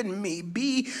hast given me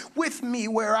be with me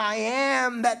where I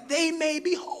am, that they may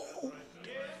behold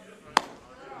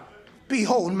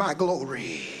my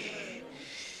glory.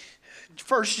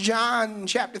 1 John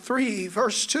chapter 3,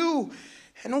 verse 2,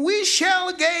 and we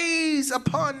shall gaze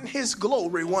upon his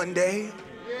glory one day.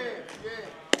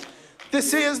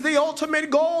 This is the ultimate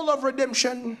goal of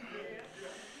redemption,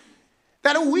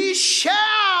 that we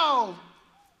shall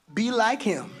be like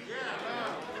him.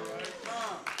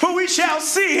 For we shall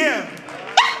see him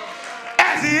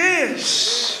as he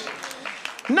is.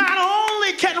 Not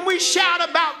only can we shout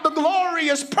about the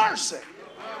glorious person,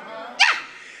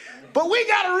 but we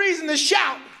got a reason to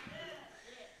shout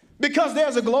because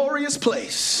there's a glorious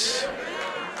place.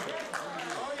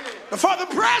 For the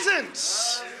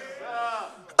presence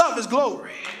of his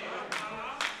glory.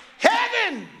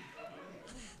 Heaven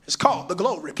is called the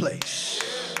glory place.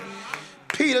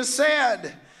 Peter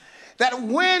said that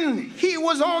when he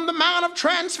was on the Mount of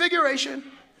Transfiguration,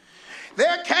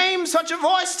 there came such a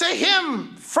voice to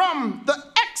him from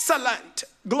the excellent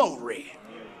glory.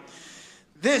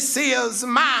 This is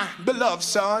my beloved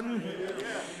Son,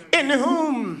 in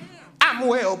whom I'm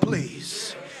well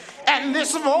pleased. And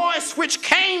this voice which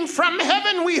came from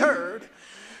heaven we heard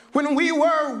when we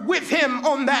were with him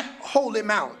on that holy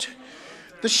mount.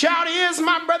 The shout is,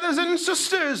 my brothers and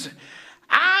sisters,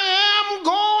 I am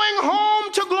going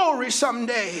home to glory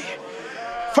someday.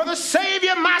 For the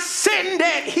Savior, my sin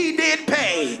debt he did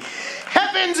pay.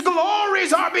 Heaven's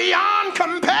glories are beyond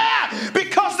compare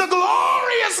because the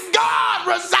glorious God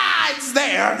resides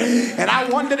there. And I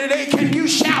wonder today, can you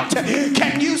shout?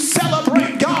 Can you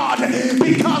celebrate God?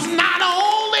 Because not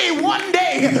only one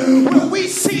day will we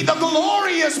see the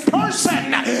glorious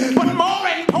person, but more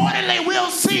importantly, we'll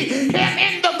see him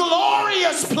in the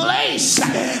glorious place.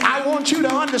 I want you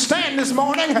to understand this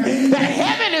morning that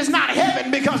heaven is not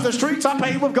heaven because the streets are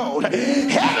paved with gold.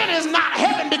 Heaven is not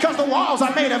heaven because the walls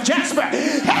are made of jasper.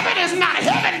 Heaven is not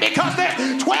heaven because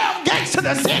there's 12 gates to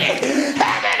the city.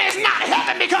 Heaven is not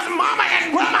heaven because mama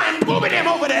and grandma and booby them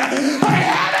over there. But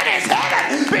heaven is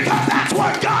heaven because that's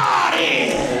where God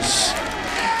is.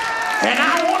 And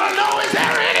I want to know, is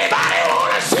there anybody who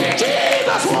want to see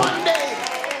Jesus one day?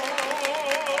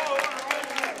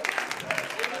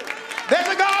 There's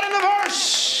a God in the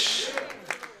verse.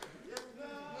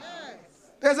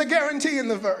 There's a guarantee in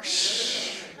the verse.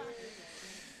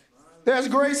 There's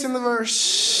grace in the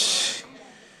verse.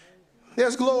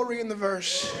 There's glory in the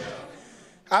verse.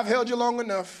 I've held you long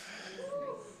enough.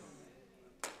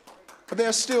 But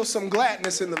there's still some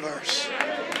gladness in the verse.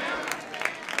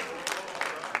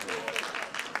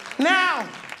 Now,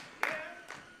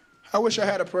 I wish I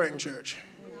had a praying church.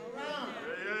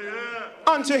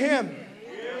 Unto him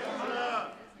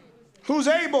who's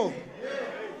able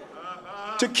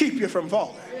to keep you from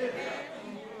falling.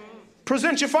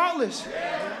 Present you faultless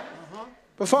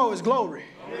before his glory.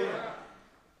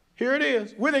 Here it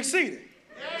is, with exceeding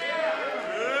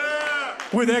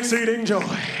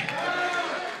joy.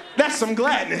 That's some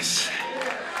gladness.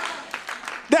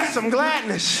 That's some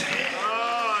gladness.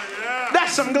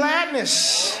 That's some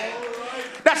gladness.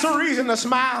 That's a reason to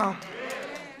smile.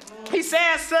 He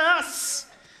says to us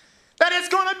that it's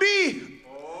going to be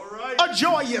a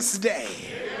joyous day.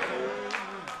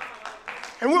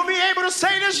 And we'll be able to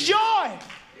say this joy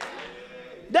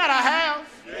that I have.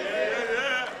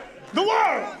 The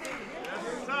world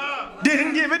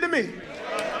didn't give it to me.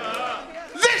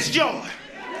 This joy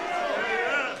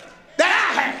that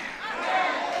I have,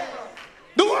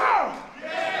 the world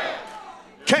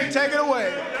can't take it away.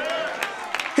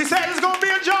 He said it's going to be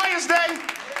a joyous day.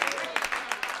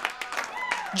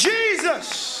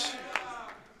 Jesus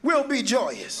will be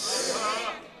joyous.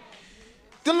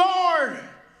 The Lord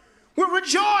will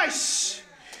rejoice,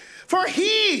 for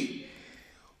he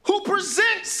who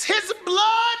presents his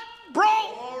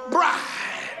blood-bought bride,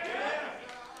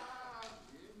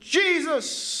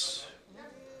 Jesus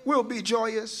will be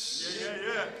joyous.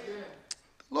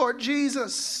 Lord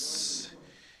Jesus,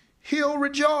 he'll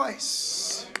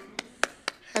rejoice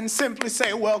and simply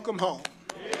say, welcome home.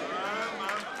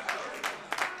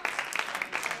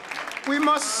 We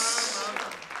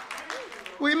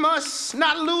must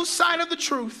not lose sight of the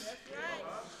truth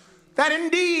that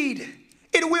indeed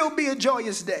it will be a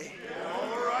joyous day.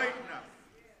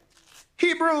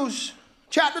 Hebrews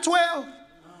chapter 12,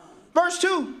 verse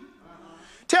 2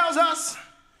 tells us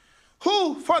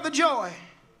who for the joy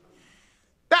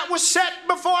that was set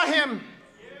before him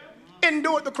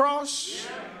endured the cross.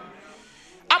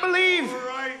 I believe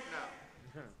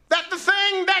that the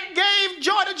thing that gave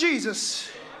joy to Jesus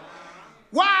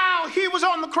while he was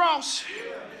on the cross,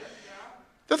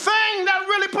 the thing that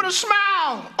really put a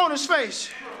smile on his face,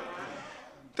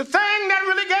 the thing that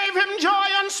really gave him joy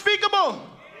unspeakable,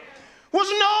 was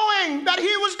knowing that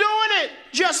he was doing it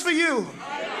just for you.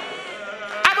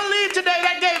 I believe today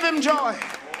that gave him joy.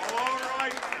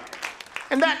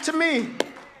 And that to me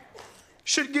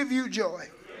should give you joy.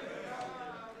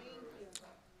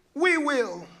 We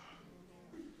will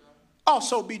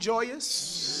also be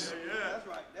joyous.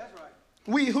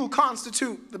 We who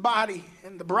constitute the body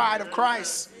and the bride of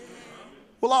Christ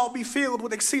will all be filled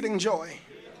with exceeding joy.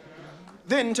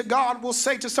 Then to God will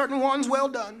say to certain ones, well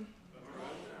done,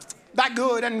 thy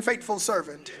good and faithful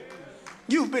servant.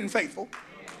 You've been faithful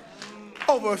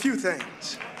over a few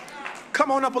things.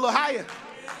 Come on up a little higher.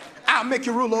 I'll make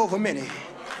you ruler over many.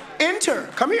 Enter,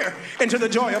 come here, into the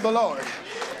joy of the Lord.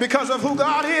 Because of who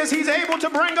God is, he's able to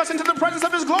bring us into the presence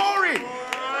of his glory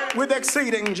with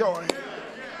exceeding joy.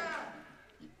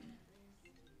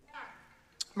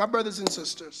 My brothers and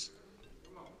sisters,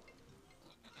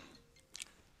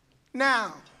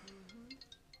 now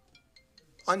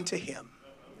unto him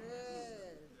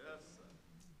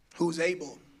who's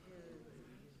able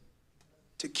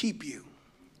to keep you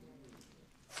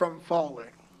from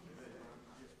falling,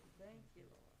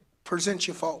 present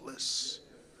you faultless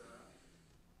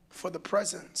for the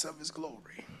presence of his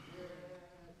glory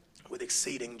with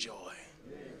exceeding joy.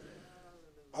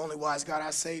 Only wise God,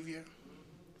 our Savior,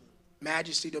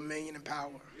 majesty, dominion, and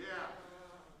power.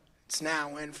 It's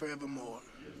now and forevermore.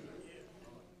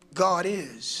 God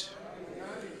is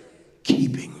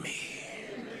keeping me.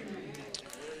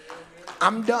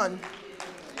 I'm done.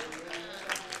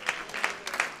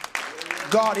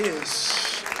 God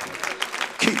is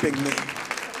keeping me.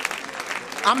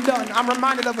 I'm done. I'm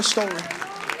reminded of a story.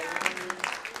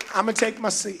 I'm going to take my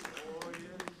seat.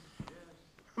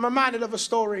 I'm reminded of a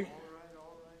story.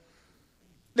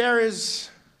 There is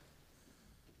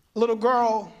a little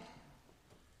girl.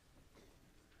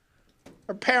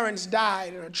 Her parents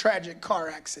died in a tragic car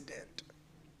accident.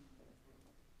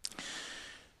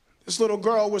 This little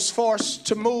girl was forced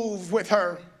to move with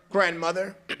her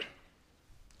grandmother.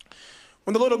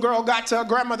 When the little girl got to her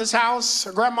grandmother's house,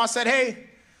 her grandma said, hey,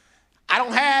 I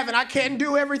don't have and I can't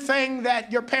do everything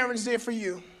that your parents did for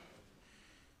you.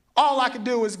 All I can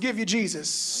do is give you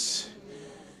Jesus.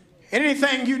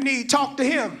 Anything you need, talk to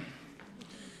him,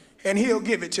 and he'll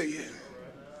give it to you.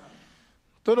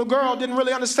 The little girl didn't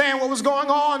really understand what was going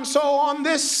on, so on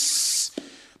this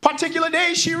particular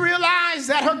day, she realized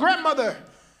that her grandmother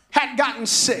had gotten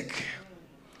sick.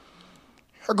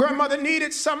 Her grandmother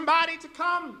needed somebody to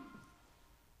come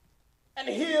and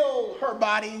heal her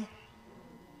body.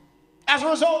 As a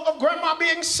result of grandma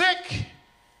being sick,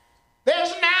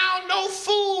 there's now no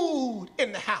food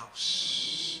in the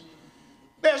house.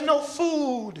 There's no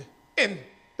food in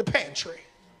the pantry.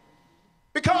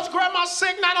 Because grandma's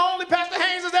sick, not only, Pastor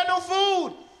Haynes, is there no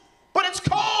food, but it's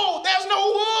cold. There's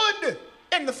no wood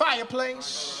in the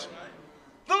fireplace.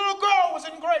 The little girl was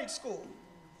in grade school.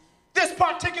 This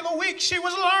particular week, she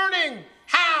was learning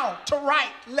how to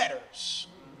write letters.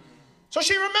 So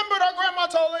she remembered her grandma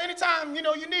told her, anytime,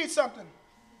 you need something,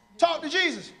 talk to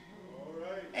Jesus,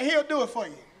 and he'll do it for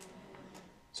you.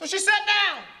 So she sat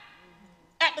down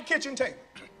at the kitchen table,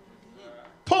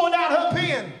 pulled out her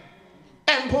pen,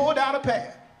 and pulled out a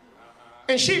pad.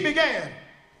 And she began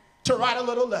to write a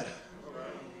little letter.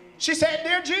 She said,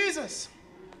 "Dear Jesus,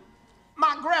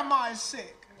 my grandma is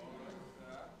sick.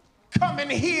 Come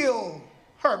and heal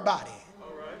her body.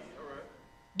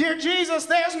 Dear Jesus,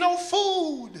 there's no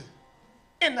food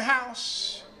in the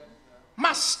house.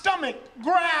 My stomach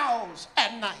growls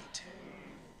at night.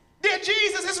 Dear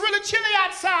Jesus, it's really chilly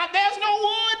outside. There's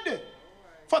no wood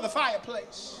for the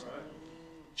fireplace."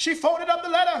 She folded up the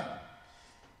letter,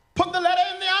 put the letter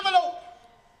in the envelope.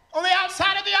 On the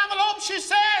outside of the envelope, she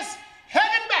says,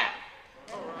 "Heaven back.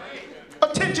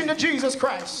 Attention to Jesus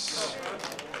Christ."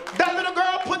 That little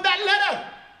girl put that letter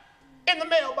in the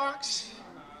mailbox.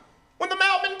 When the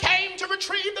mailman came to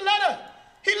retrieve the letter,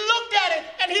 he looked at it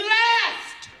and he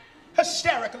laughed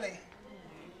hysterically.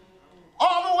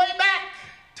 All the way back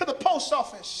to the post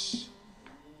office.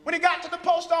 When he got to the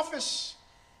post office,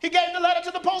 he gave the letter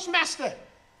to the postmaster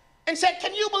and said,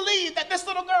 "Can you believe that this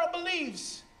little girl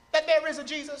believes that there is a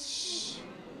Jesus?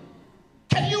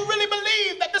 Can you really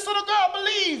believe that this little girl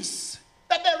believes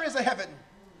that there is a heaven?"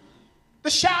 The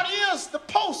shout is, the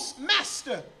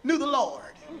postmaster knew the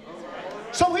Lord.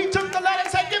 So he took the letter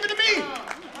and said, "Give it to me."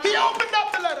 He opened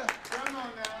up the letter.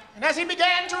 And as he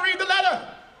began to read the letter,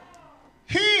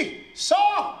 he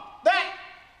saw that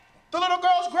the little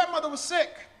girl's grandmother was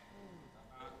sick.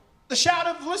 The shout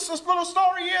of this little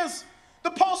story is,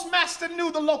 the postmaster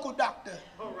knew the local doctor.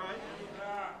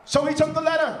 So he took the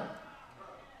letter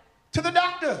to the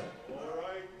doctor.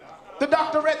 The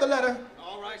doctor read the letter.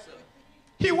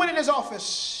 He went in his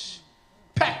office,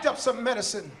 packed up some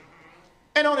medicine,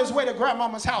 and on his way to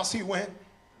grandmama's house he went.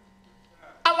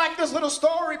 I like this little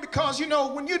story because,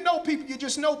 when you know people, you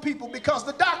just know people, because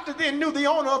the doctor then knew the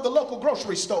owner of the local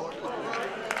grocery store.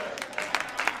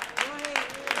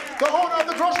 The owner of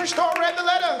the grocery store read the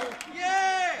letter.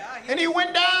 And he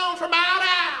went down from aisle to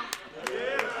aisle,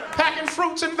 packing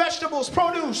fruits and vegetables,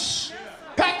 produce,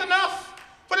 packed enough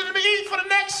for them to eat for the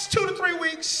next 2 to 3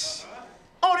 weeks.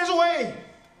 On his way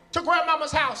to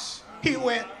grandmama's house, he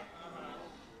went.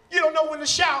 You don't know when to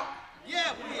shout.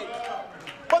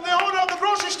 But the owner of the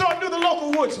grocery store knew the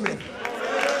local woodsman.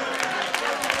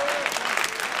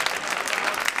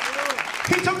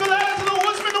 He took the letter to the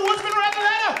woodsman read the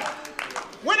letter,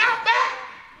 went out back,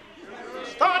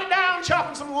 started down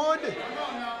chopping some wood.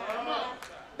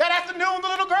 That afternoon, the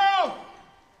little girl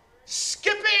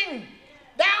skipping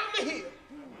down the hill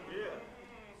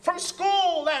from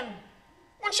school, and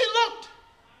when she looked,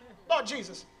 Lord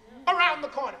Jesus, around the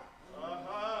corner,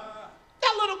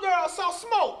 that little girl saw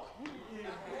smoke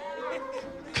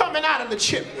coming out of the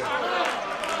chimney.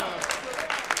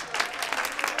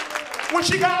 When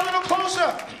she got a little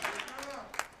closer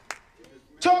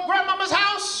to her grandmama's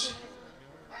house,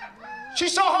 she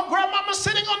saw her grandmama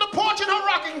sitting on the porch in her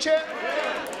rocking chair,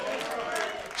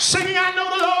 singing, "I know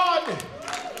the Lord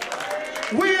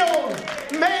will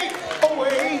make a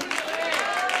way."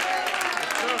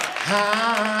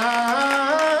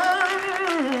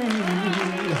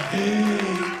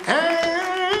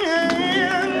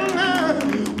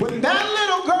 When that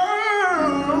little girl,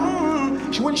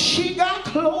 when she got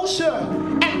closer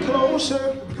and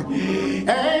closer,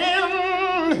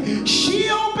 and she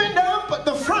opened up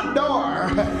the front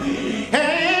door,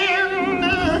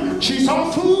 and she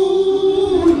saw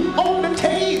food on the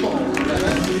table.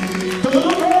 The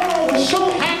little girl was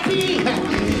so happy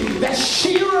that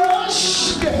she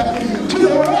rushed to the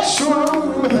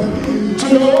restroom to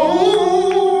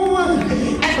go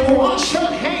and wash her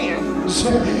hands.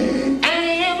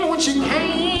 And when she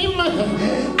came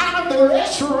out of the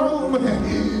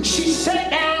restroom, she sat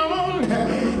down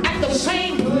at the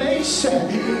same place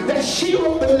that she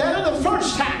wrote the letter the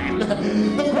first time.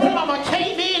 The grandmama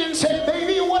came in and said,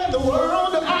 "Baby, what in the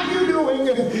world are you doing?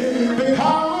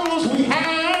 Because we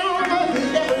have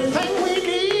everything we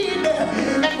need,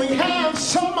 and we have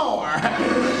some more."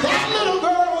 That little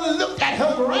girl looked at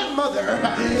her grandmother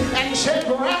and said,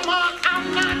 "Grandma,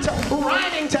 I'm not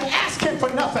writing to ask him for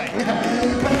nothing,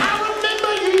 but I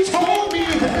remember you told me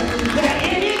that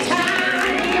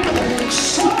anytime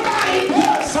somebody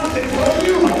does something for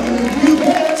you, you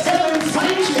better tell him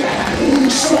thank you.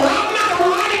 So I'm not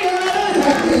writing a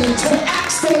letter to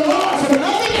ask the Lord for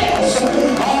nothing else.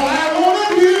 All I want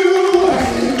to do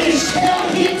is tell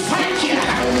him thank you.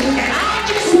 And I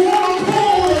just want to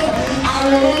pull him,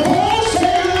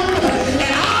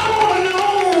 and I want to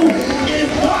know if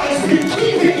God has been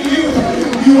keeping you.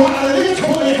 You ought to lift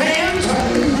holy hands.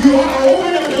 You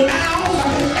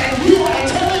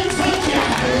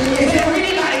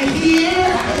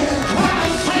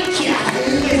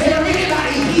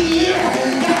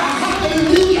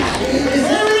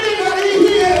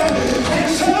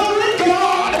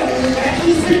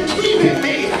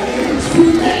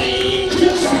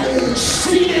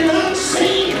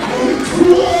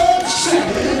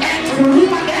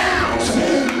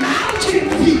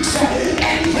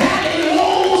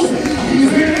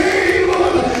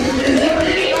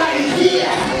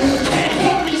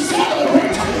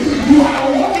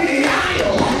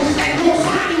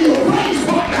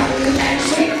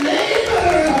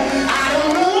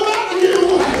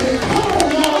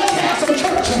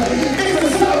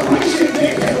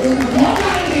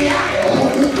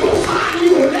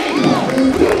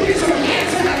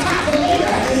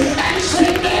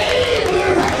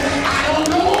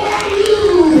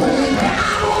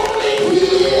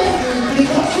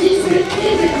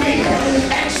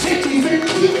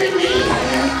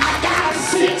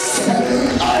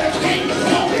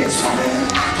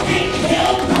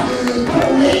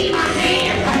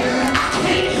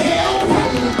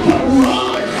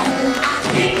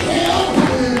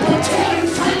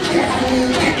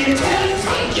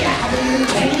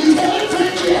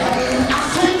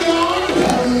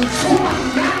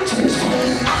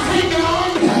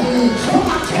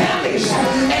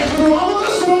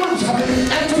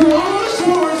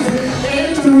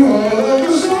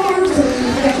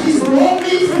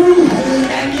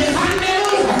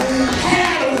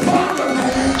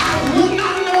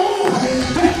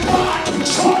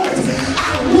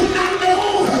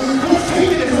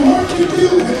with you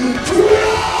through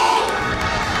it all.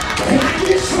 Can I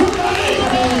get somebody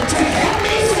to help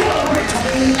me celebrate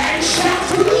and shout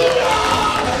through it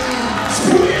all?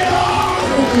 Through it all.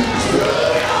 Through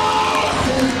it all.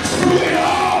 Through it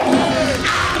all.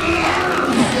 I've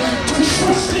learned to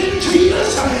trust in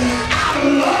Jesus. I've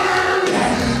learned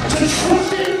to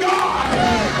trust in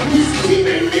God. He's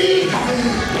keeping me.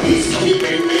 He's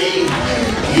keeping me.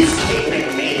 He's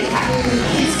keeping me.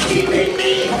 He's keeping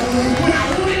me. When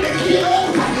I wanted to give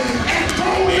up and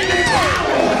throw in the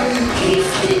towel, he's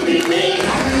keeping me.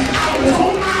 I was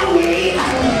on my way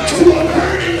to a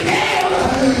burning hell,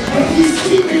 but he's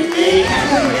keeping me.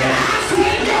 And I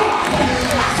thank God.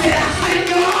 I said, I thank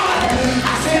God.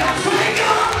 I said, I thank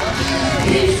God.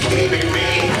 He's keeping me.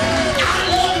 I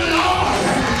love the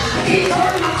Lord. He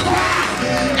heard my cry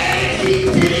and he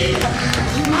did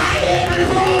my every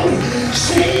moan.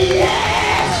 Say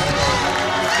yes.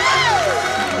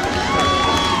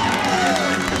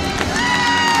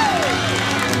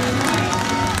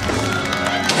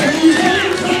 Can you tell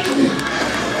him thank you?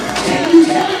 Can you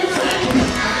tell him thank you?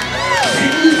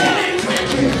 Can you tell him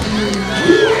thank you?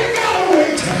 You ain't gotta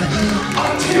wait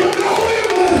until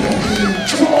November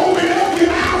to open up your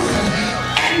mouth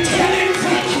and tell him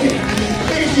thank you.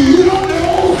 If you don't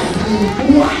know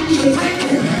why you should thank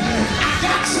him, I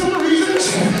got some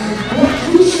reasons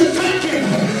why you should thank him.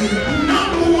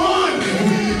 Number one,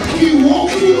 he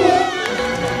woke you up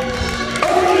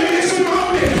early this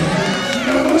morning.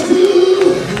 Number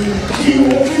two, he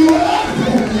woke you up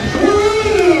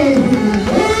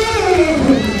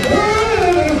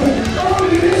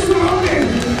early this morning.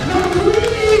 Number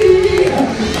three,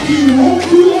 he woke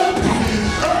you up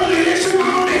early this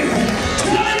morning.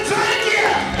 Tell him thank you.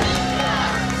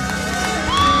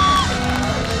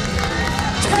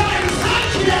 Tell him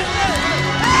thank you.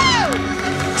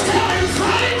 Tell him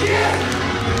thank you.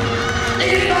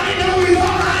 Anybody know he's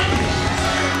all right?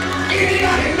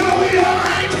 Anybody know he's all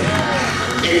right?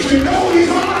 If you know he's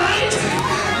all right,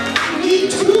 I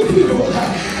need two people,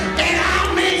 and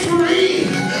I'll make three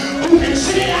who can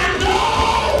say, I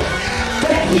know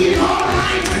that he's all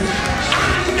right.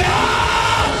 I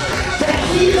know that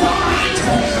he's all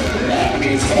right. Let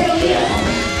me tell you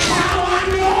how I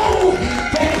know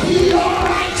that he's all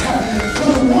right.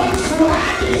 'Cause one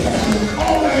Friday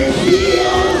on a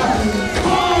hill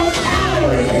called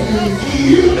Calvary,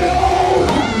 you know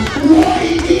what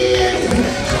he did.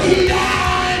 He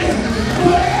died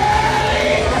for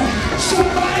early.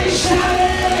 Somebody shout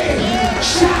it!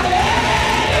 Shout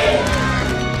it!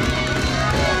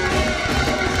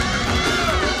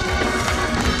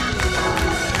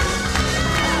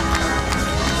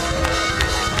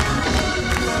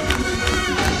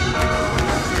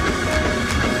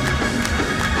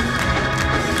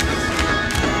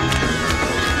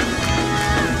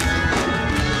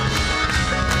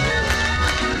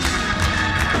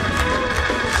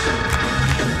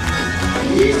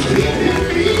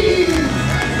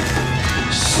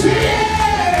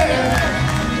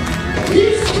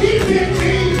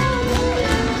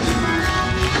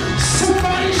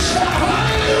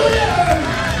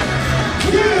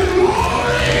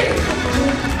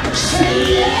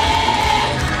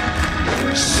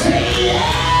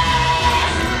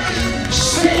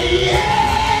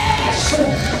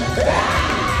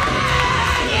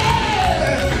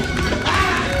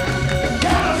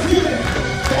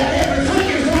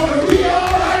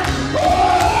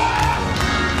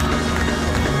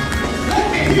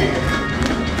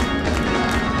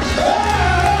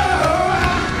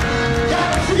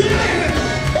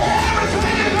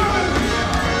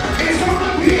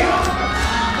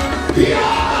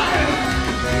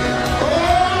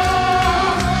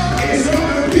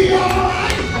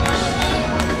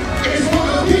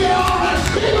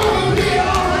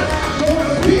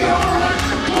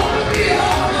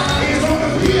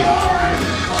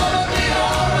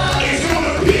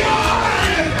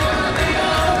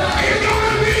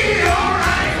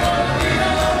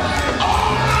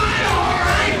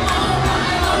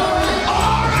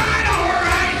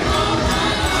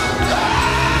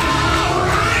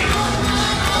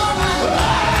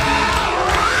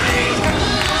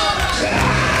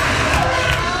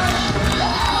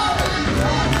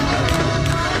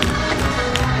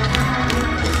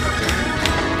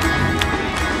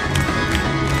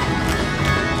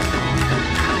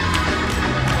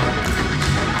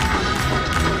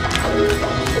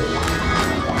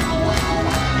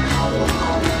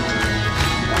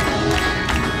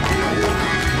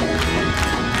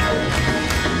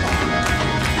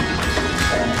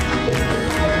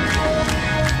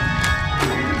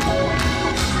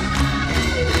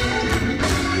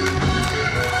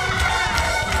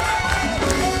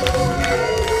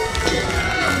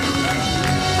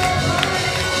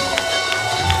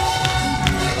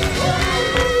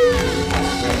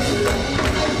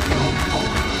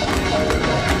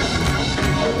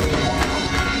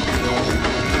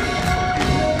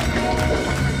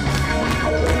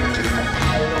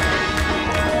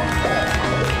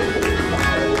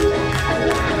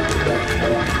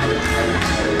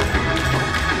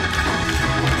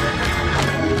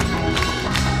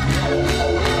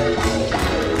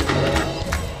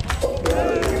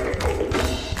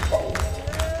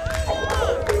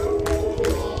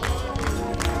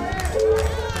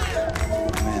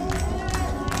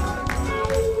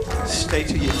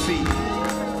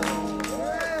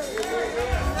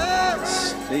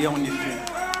 Stay on your feet.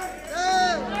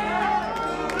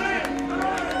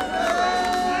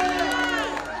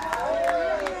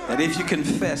 That if you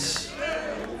confess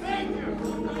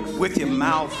with your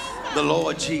mouth the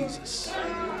Lord Jesus,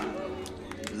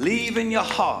 believe in your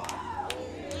heart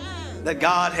that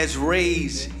God has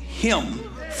raised him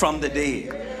from the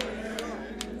dead,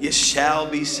 you shall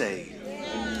be saved.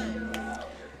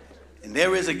 And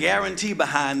there is a guarantee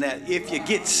behind that. If you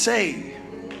get saved,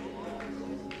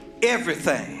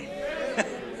 everything,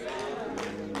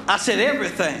 I said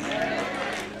everything,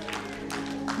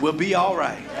 will be all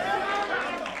right.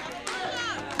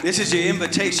 This is your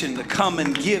invitation to come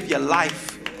and give your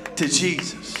life to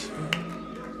Jesus.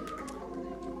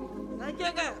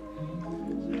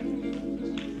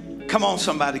 Come on,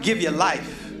 somebody, give your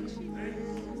life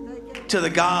to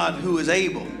the God who is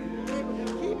able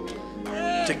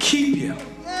to keep you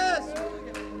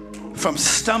from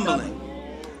stumbling.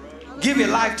 Give your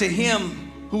life to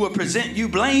him who will present you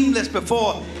blameless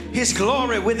before his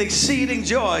glory with exceeding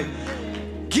joy.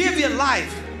 Give your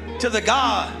life to the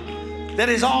God that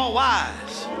is all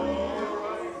wise,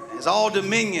 has all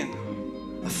dominion,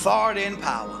 authority, and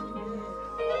power,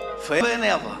 forever and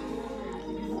ever.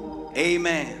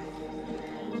 Amen.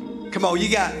 Come on,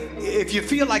 if you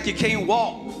feel like you can't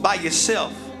walk by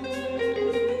yourself,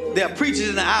 there are preachers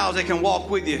in the aisles that can walk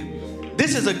with you.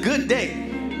 This is a good day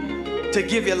to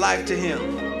give your life to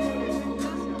him.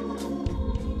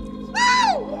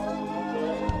 Woo!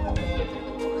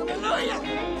 Hallelujah.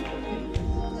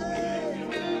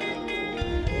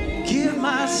 Give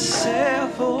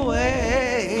myself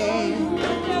away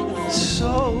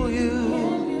so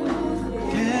you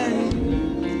can.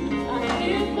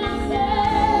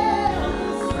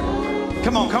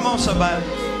 Come on, somebody.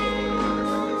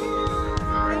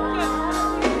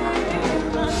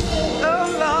 Oh,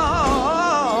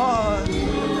 Lord.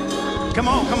 Come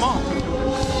on.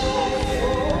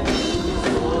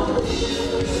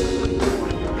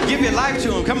 Give your life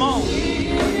to him. Come on.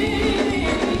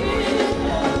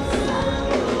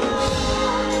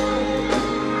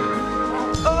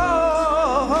 Oh,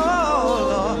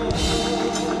 Lord.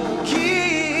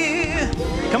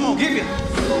 Come on,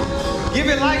 give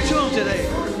your life to him today.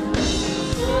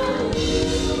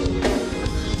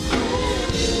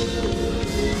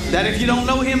 That if you don't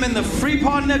know him in the free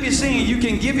pardon of your sin, you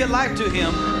can give your life to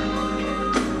him.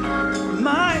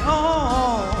 My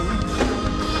own,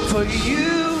 for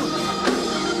you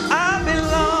I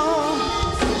belong.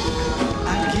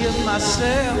 I give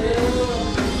myself.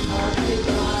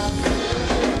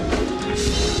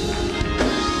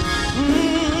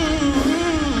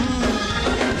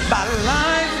 My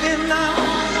life is now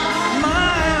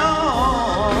my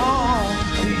own.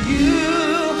 To you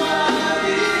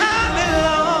I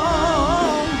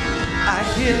belong. I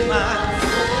give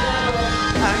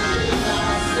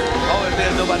oh, if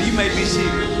there's nobody, you may be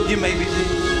seated. You may be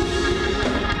seated.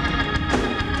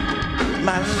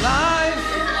 My life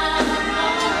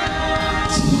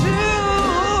to you.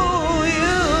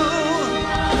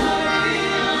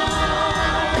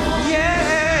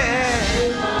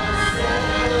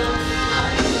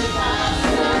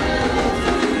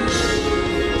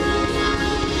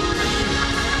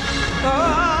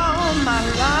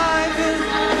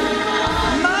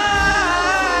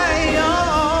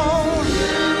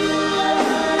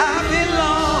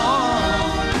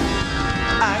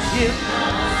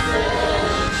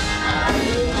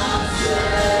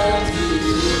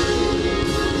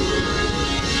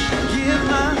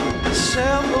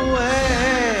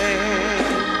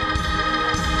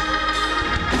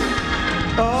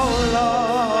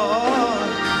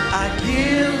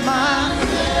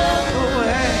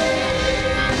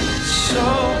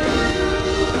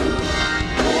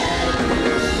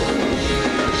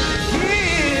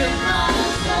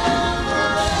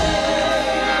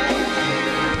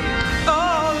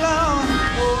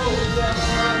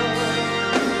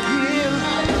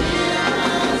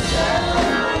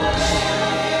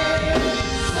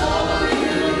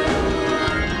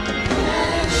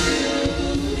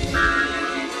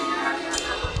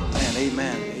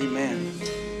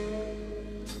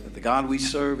 The God we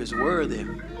serve is worthy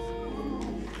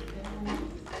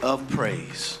of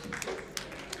praise.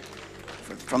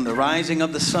 From the rising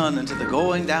of the sun unto the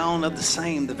going down of the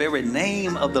same, the very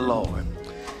name of the Lord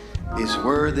is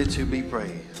worthy to be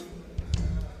praised.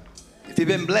 If you've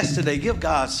been blessed today, give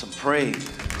God some praise.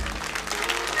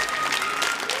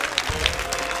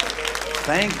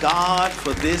 Thank God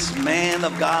for this man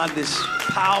of God, this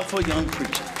powerful young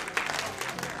preacher,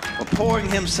 for pouring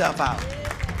himself out.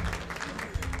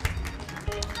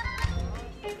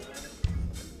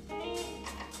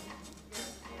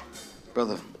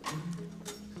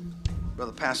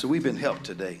 Brother Pastor, we've been helped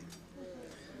today.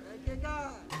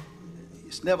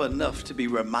 It's never enough to be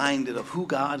reminded of who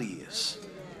God is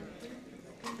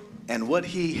and what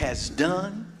he has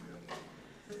done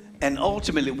and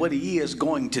ultimately what he is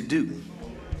going to do.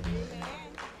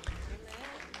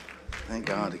 Thank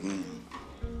God again.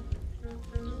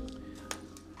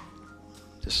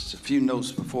 Just a few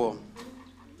notes before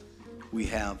we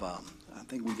have, I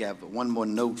think we have one more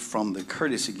note from the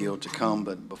Courtesy Guild to come,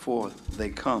 but before they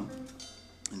come,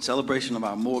 in celebration of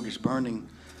our mortgage burning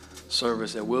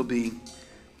service, there will be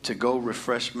to-go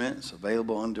refreshments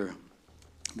available under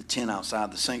the tent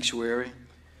outside the sanctuary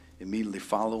immediately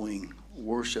following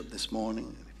worship this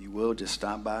morning. If you will, just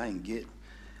stop by and get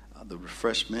the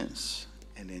refreshments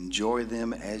and enjoy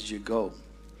them as you go.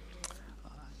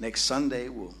 Next Sunday,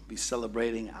 we'll be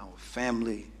celebrating our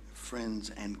family,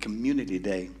 friends, and community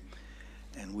day.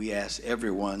 And we ask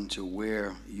everyone to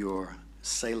wear your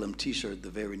Salem t-shirt,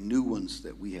 the very new ones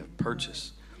that we have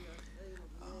purchased.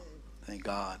 Thank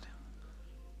God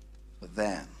for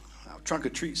that. Our Trunk or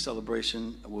Treat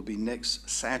celebration will be next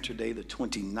Saturday, the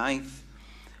 29th.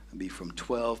 It'll be from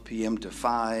 12 p.m. to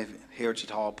 5 at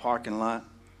Heritage Hall parking lot.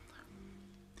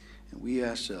 And we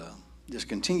ask just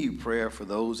continued prayer for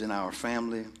those in our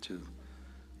family, to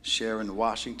Sharon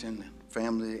Washington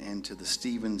family and to the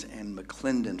Stevens and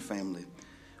McClendon family.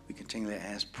 We continually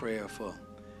ask prayer for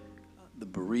the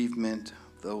bereavement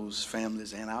of those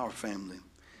families and our family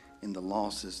in the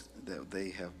losses that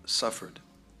they have suffered.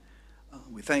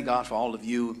 We thank God for all of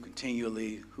you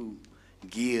continually who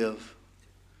give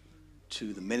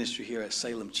to the ministry here at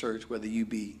Salem Church, whether you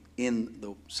be in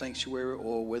the sanctuary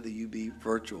or whether you be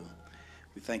virtual.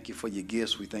 We thank you for your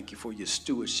gifts. We thank you for your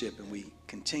stewardship. And we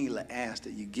continually ask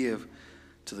that you give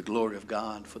to the glory of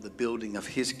God for the building of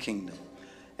his kingdom.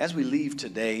 As we leave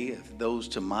today, if those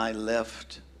to my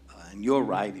left and your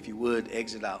right, if you would,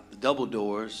 exit out the double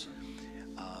doors.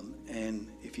 And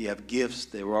if you have gifts,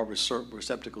 there are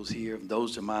receptacles here.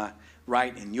 Those to my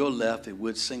right and your left, it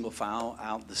would single file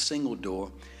out the single door.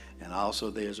 And also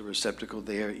there's a receptacle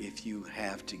there if you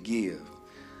have to give.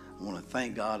 I want to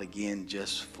thank God again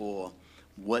just for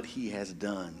what he has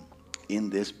done in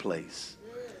this place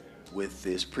with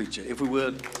this preacher. If we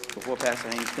would, before Pastor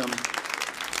Haynes comes,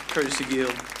 Courtesy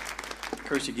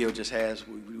Guild just has,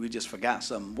 we just forgot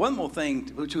something. One more thing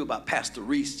to about Pastor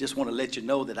Reese. Just want to let you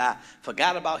know that I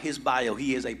forgot about his bio.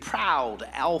 He is a proud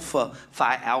Alpha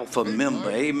Phi Alpha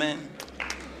member. Amen.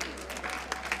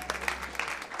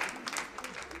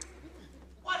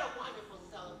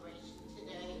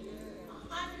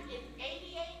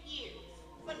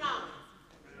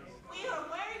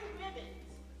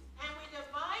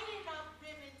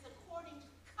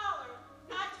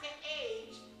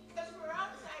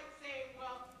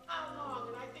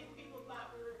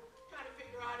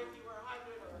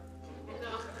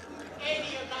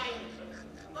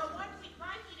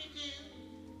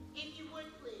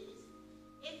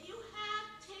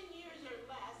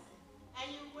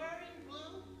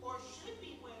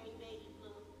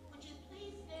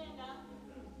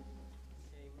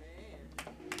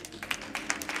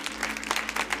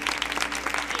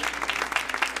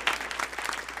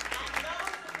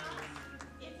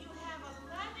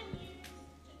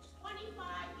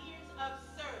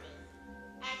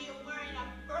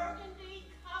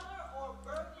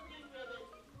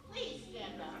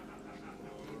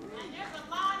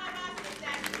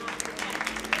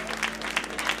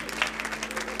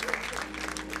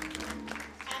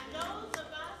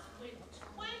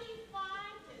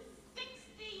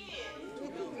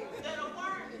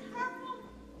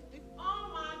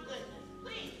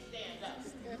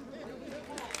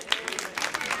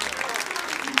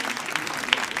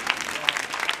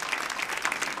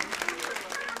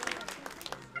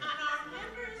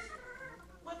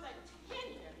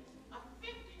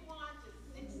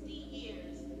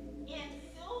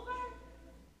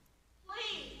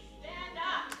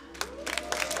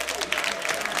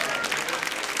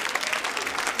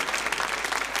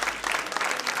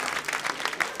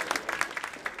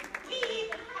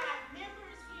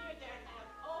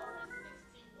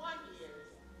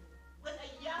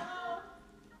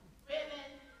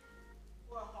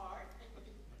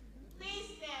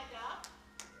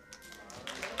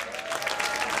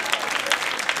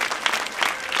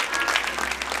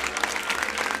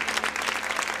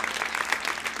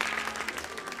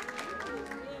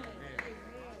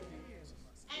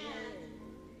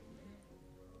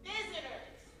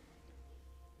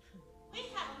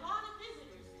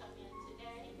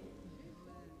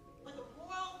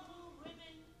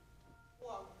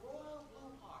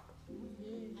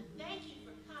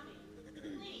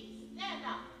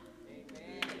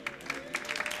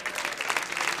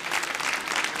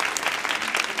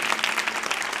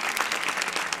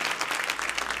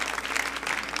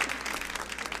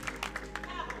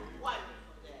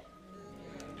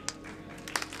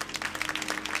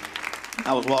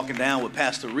 I was walking down with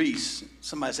Pastor Reese.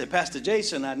 Somebody said, Pastor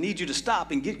Jason, I need you to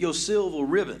stop and get your silver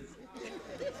ribbon.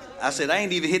 I said, I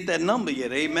ain't even hit that number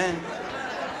yet, amen.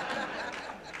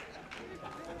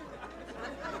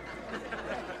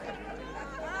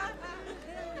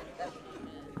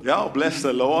 Y'all bless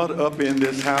the Lord up in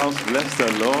this house. Bless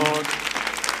the Lord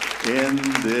in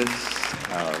this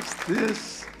house.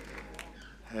 This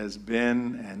has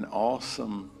been an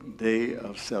awesome day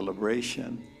of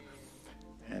celebration.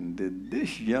 And did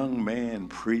this young man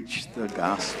preach the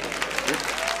gospel?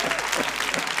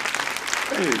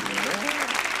 Amen.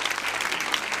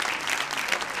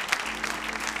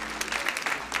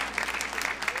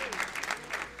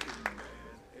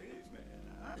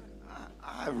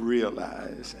 I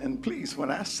realize, and please, when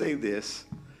I say this,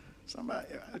 somebody,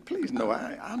 please know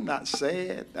I'm not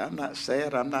sad. I'm not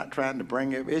sad. I'm not trying to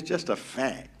bring it. It's just a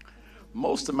fact.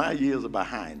 Most of my years are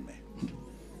behind me.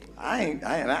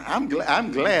 I'm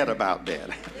glad about that.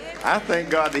 I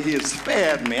thank God that He has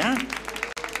spared me.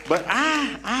 But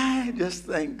I just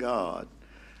thank God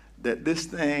that this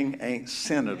thing ain't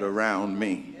centered around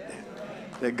me.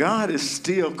 That God is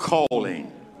still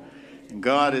calling, and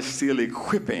God is still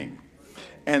equipping,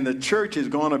 and the church is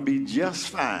going to be just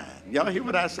fine. Y'all hear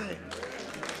what I say?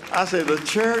 I say the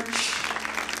church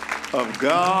of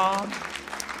God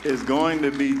is going to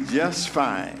be just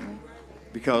fine.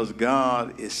 Because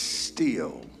God is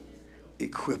still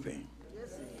equipping.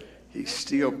 He's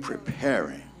still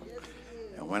preparing.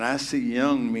 And when I see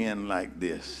young men like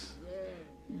this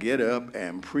get up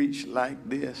and preach like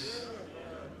this,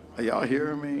 are y'all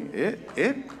hearing me?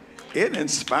 It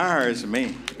inspires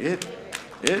me. It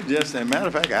just, as a matter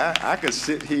of fact, I could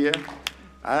sit here.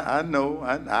 I know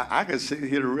I could sit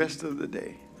here the rest of the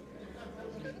day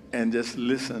and just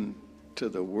listen to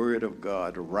the word of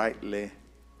God rightly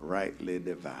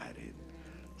divided.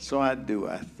 So I do.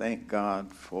 I thank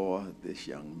God for this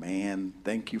young man.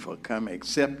 Thank you for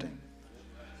accepting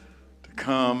to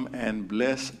come and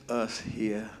bless us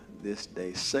here this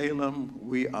day. Salem,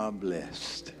 we are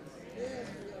blessed.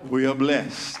 We are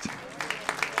blessed.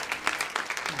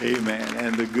 Amen.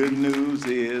 And the good news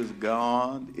is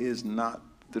God is not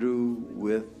through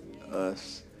with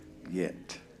us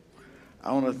yet.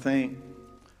 I want to thank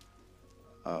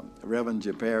Reverend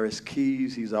Japaris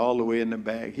Keys. He's all the way in the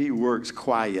back. He works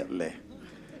quietly,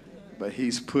 but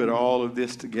he's put all of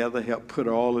this together, helped put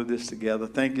all of this together.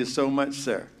 Thank you so much,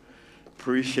 sir.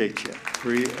 Appreciate you.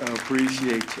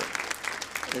 Appreciate you.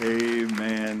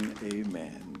 Amen.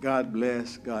 Amen. God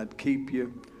bless. God keep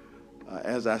you.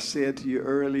 As I said to you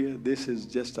earlier, this is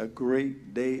just a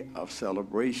great day of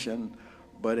celebration,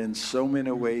 but in so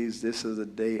many ways, this is a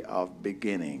day of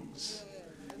beginnings.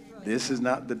 This is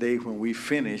not the day when we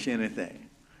finish anything.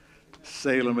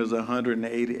 Salem is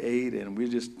 188, and we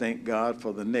just thank God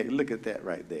for the next. Look at that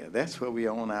right there. That's where we're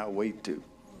on our way to.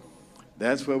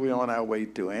 That's where we're on our way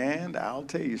to. And I'll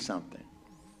tell you something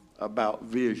about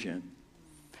vision.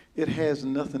 It has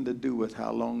nothing to do with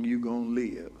how long you're going to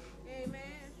live. Amen.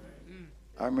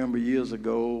 I remember years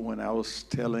ago when I was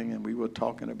telling and we were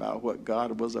talking about what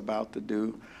God was about to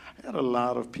do. I had a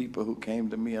lot of people who came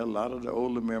to me, a lot of the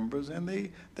older members, and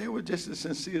they were just as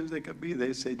sincere as they could be.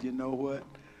 They said, you know what?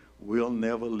 We'll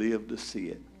never live to see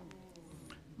it.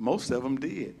 Most of them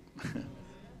did.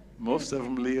 Most of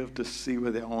them lived to see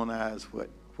with their own eyes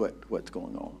what's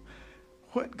going on.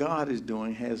 What God is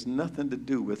doing has nothing to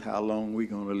do with how long we're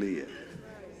going to live.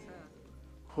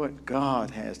 What God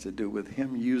has to do with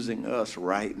Him using us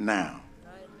right now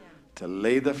to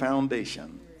lay the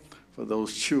foundation for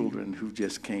those children who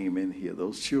just came in here,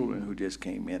 those children who just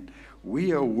came in.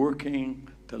 We are working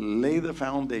to lay the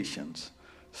foundations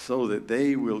so that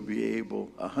they will be able,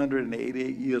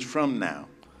 188 years from now,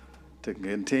 to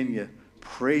continue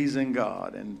praising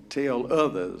God and tell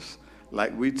others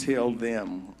like we tell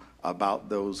them about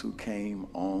those who came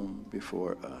on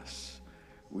before us.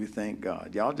 We thank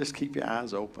God. Y'all just keep your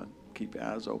eyes open. Keep your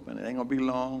eyes open. It ain't going to be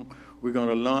long. We're going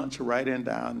to launch right into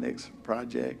our next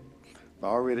project. I've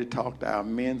already talked to our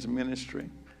men's ministry.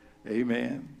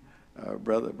 Amen.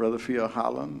 Brother Phil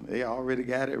Holland, they already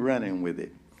got it running with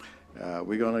it.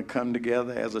 We're going to come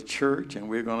together as a church, and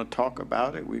we're going to talk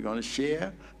about it. We're going to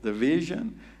share the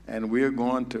vision, and we're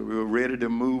ready to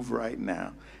move right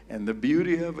now. And the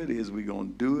beauty of it is we're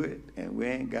going to do it, and we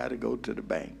ain't got to go to the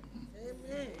bank.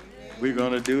 We're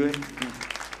going to do it.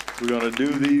 We're going to do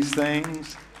these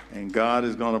things, and God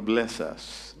is going to bless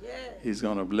us. He's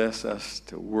going to bless us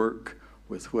to work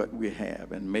with what we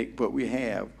have and make what we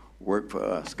have work for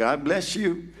us. God bless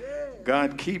you.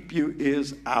 God keep you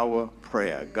is our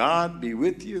prayer. God be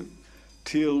with you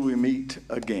till we meet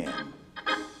again.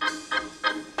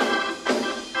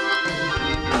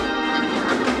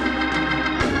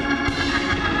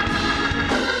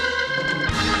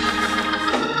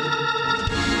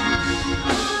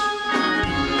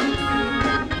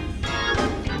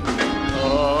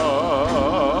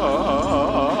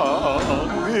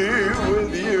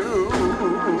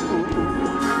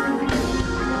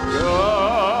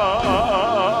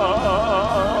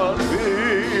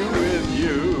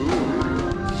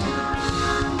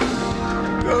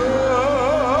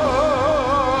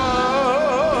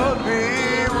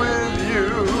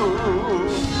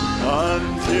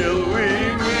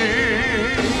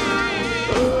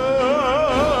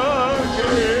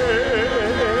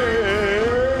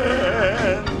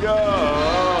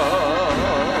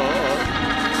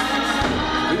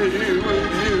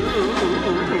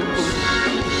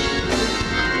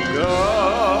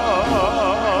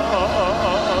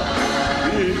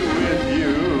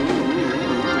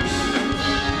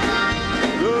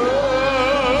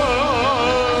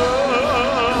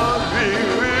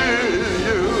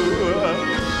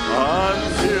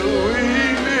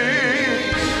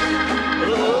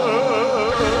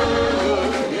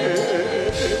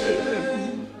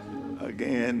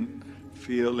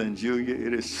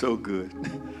 it's so good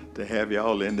to have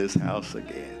y'all in this house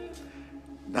again.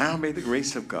 Now may the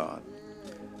grace of God,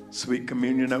 sweet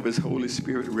communion of his Holy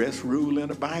Spirit rest, rule,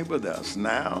 and abide with us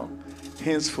now,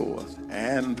 henceforth,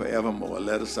 and forevermore.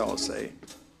 Let us all say,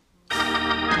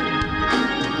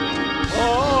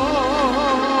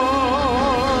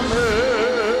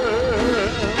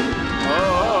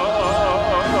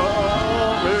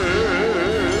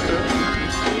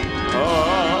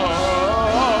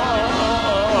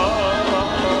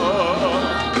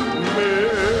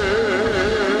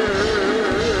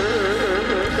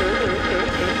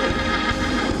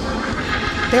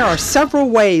 There are several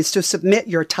ways to submit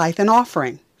your tithe and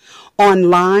offering.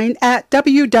 Online at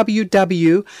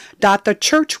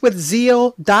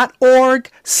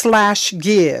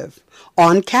www.thechurchwithzeal.org/give.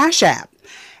 On Cash App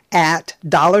at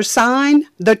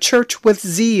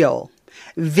 $thechurchwithzeal.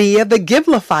 Via the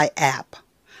Givelify app.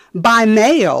 By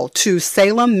mail to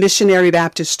Salem Missionary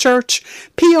Baptist Church,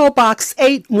 P.O. Box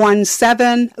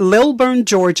 817, Lilburn,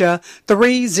 Georgia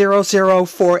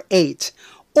 30048.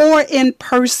 Or in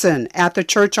person at the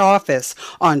church office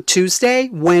on Tuesday,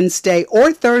 Wednesday,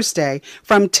 or Thursday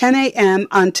from 10 a.m.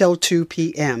 until 2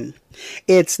 p.m.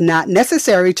 It's not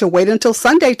necessary to wait until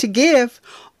Sunday to give.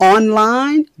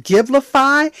 Online,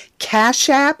 Givelify, Cash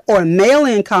App, or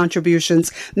mail-in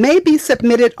contributions may be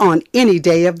submitted on any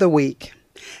day of the week.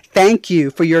 Thank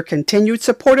you for your continued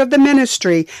support of the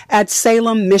ministry at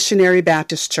Salem Missionary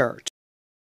Baptist Church.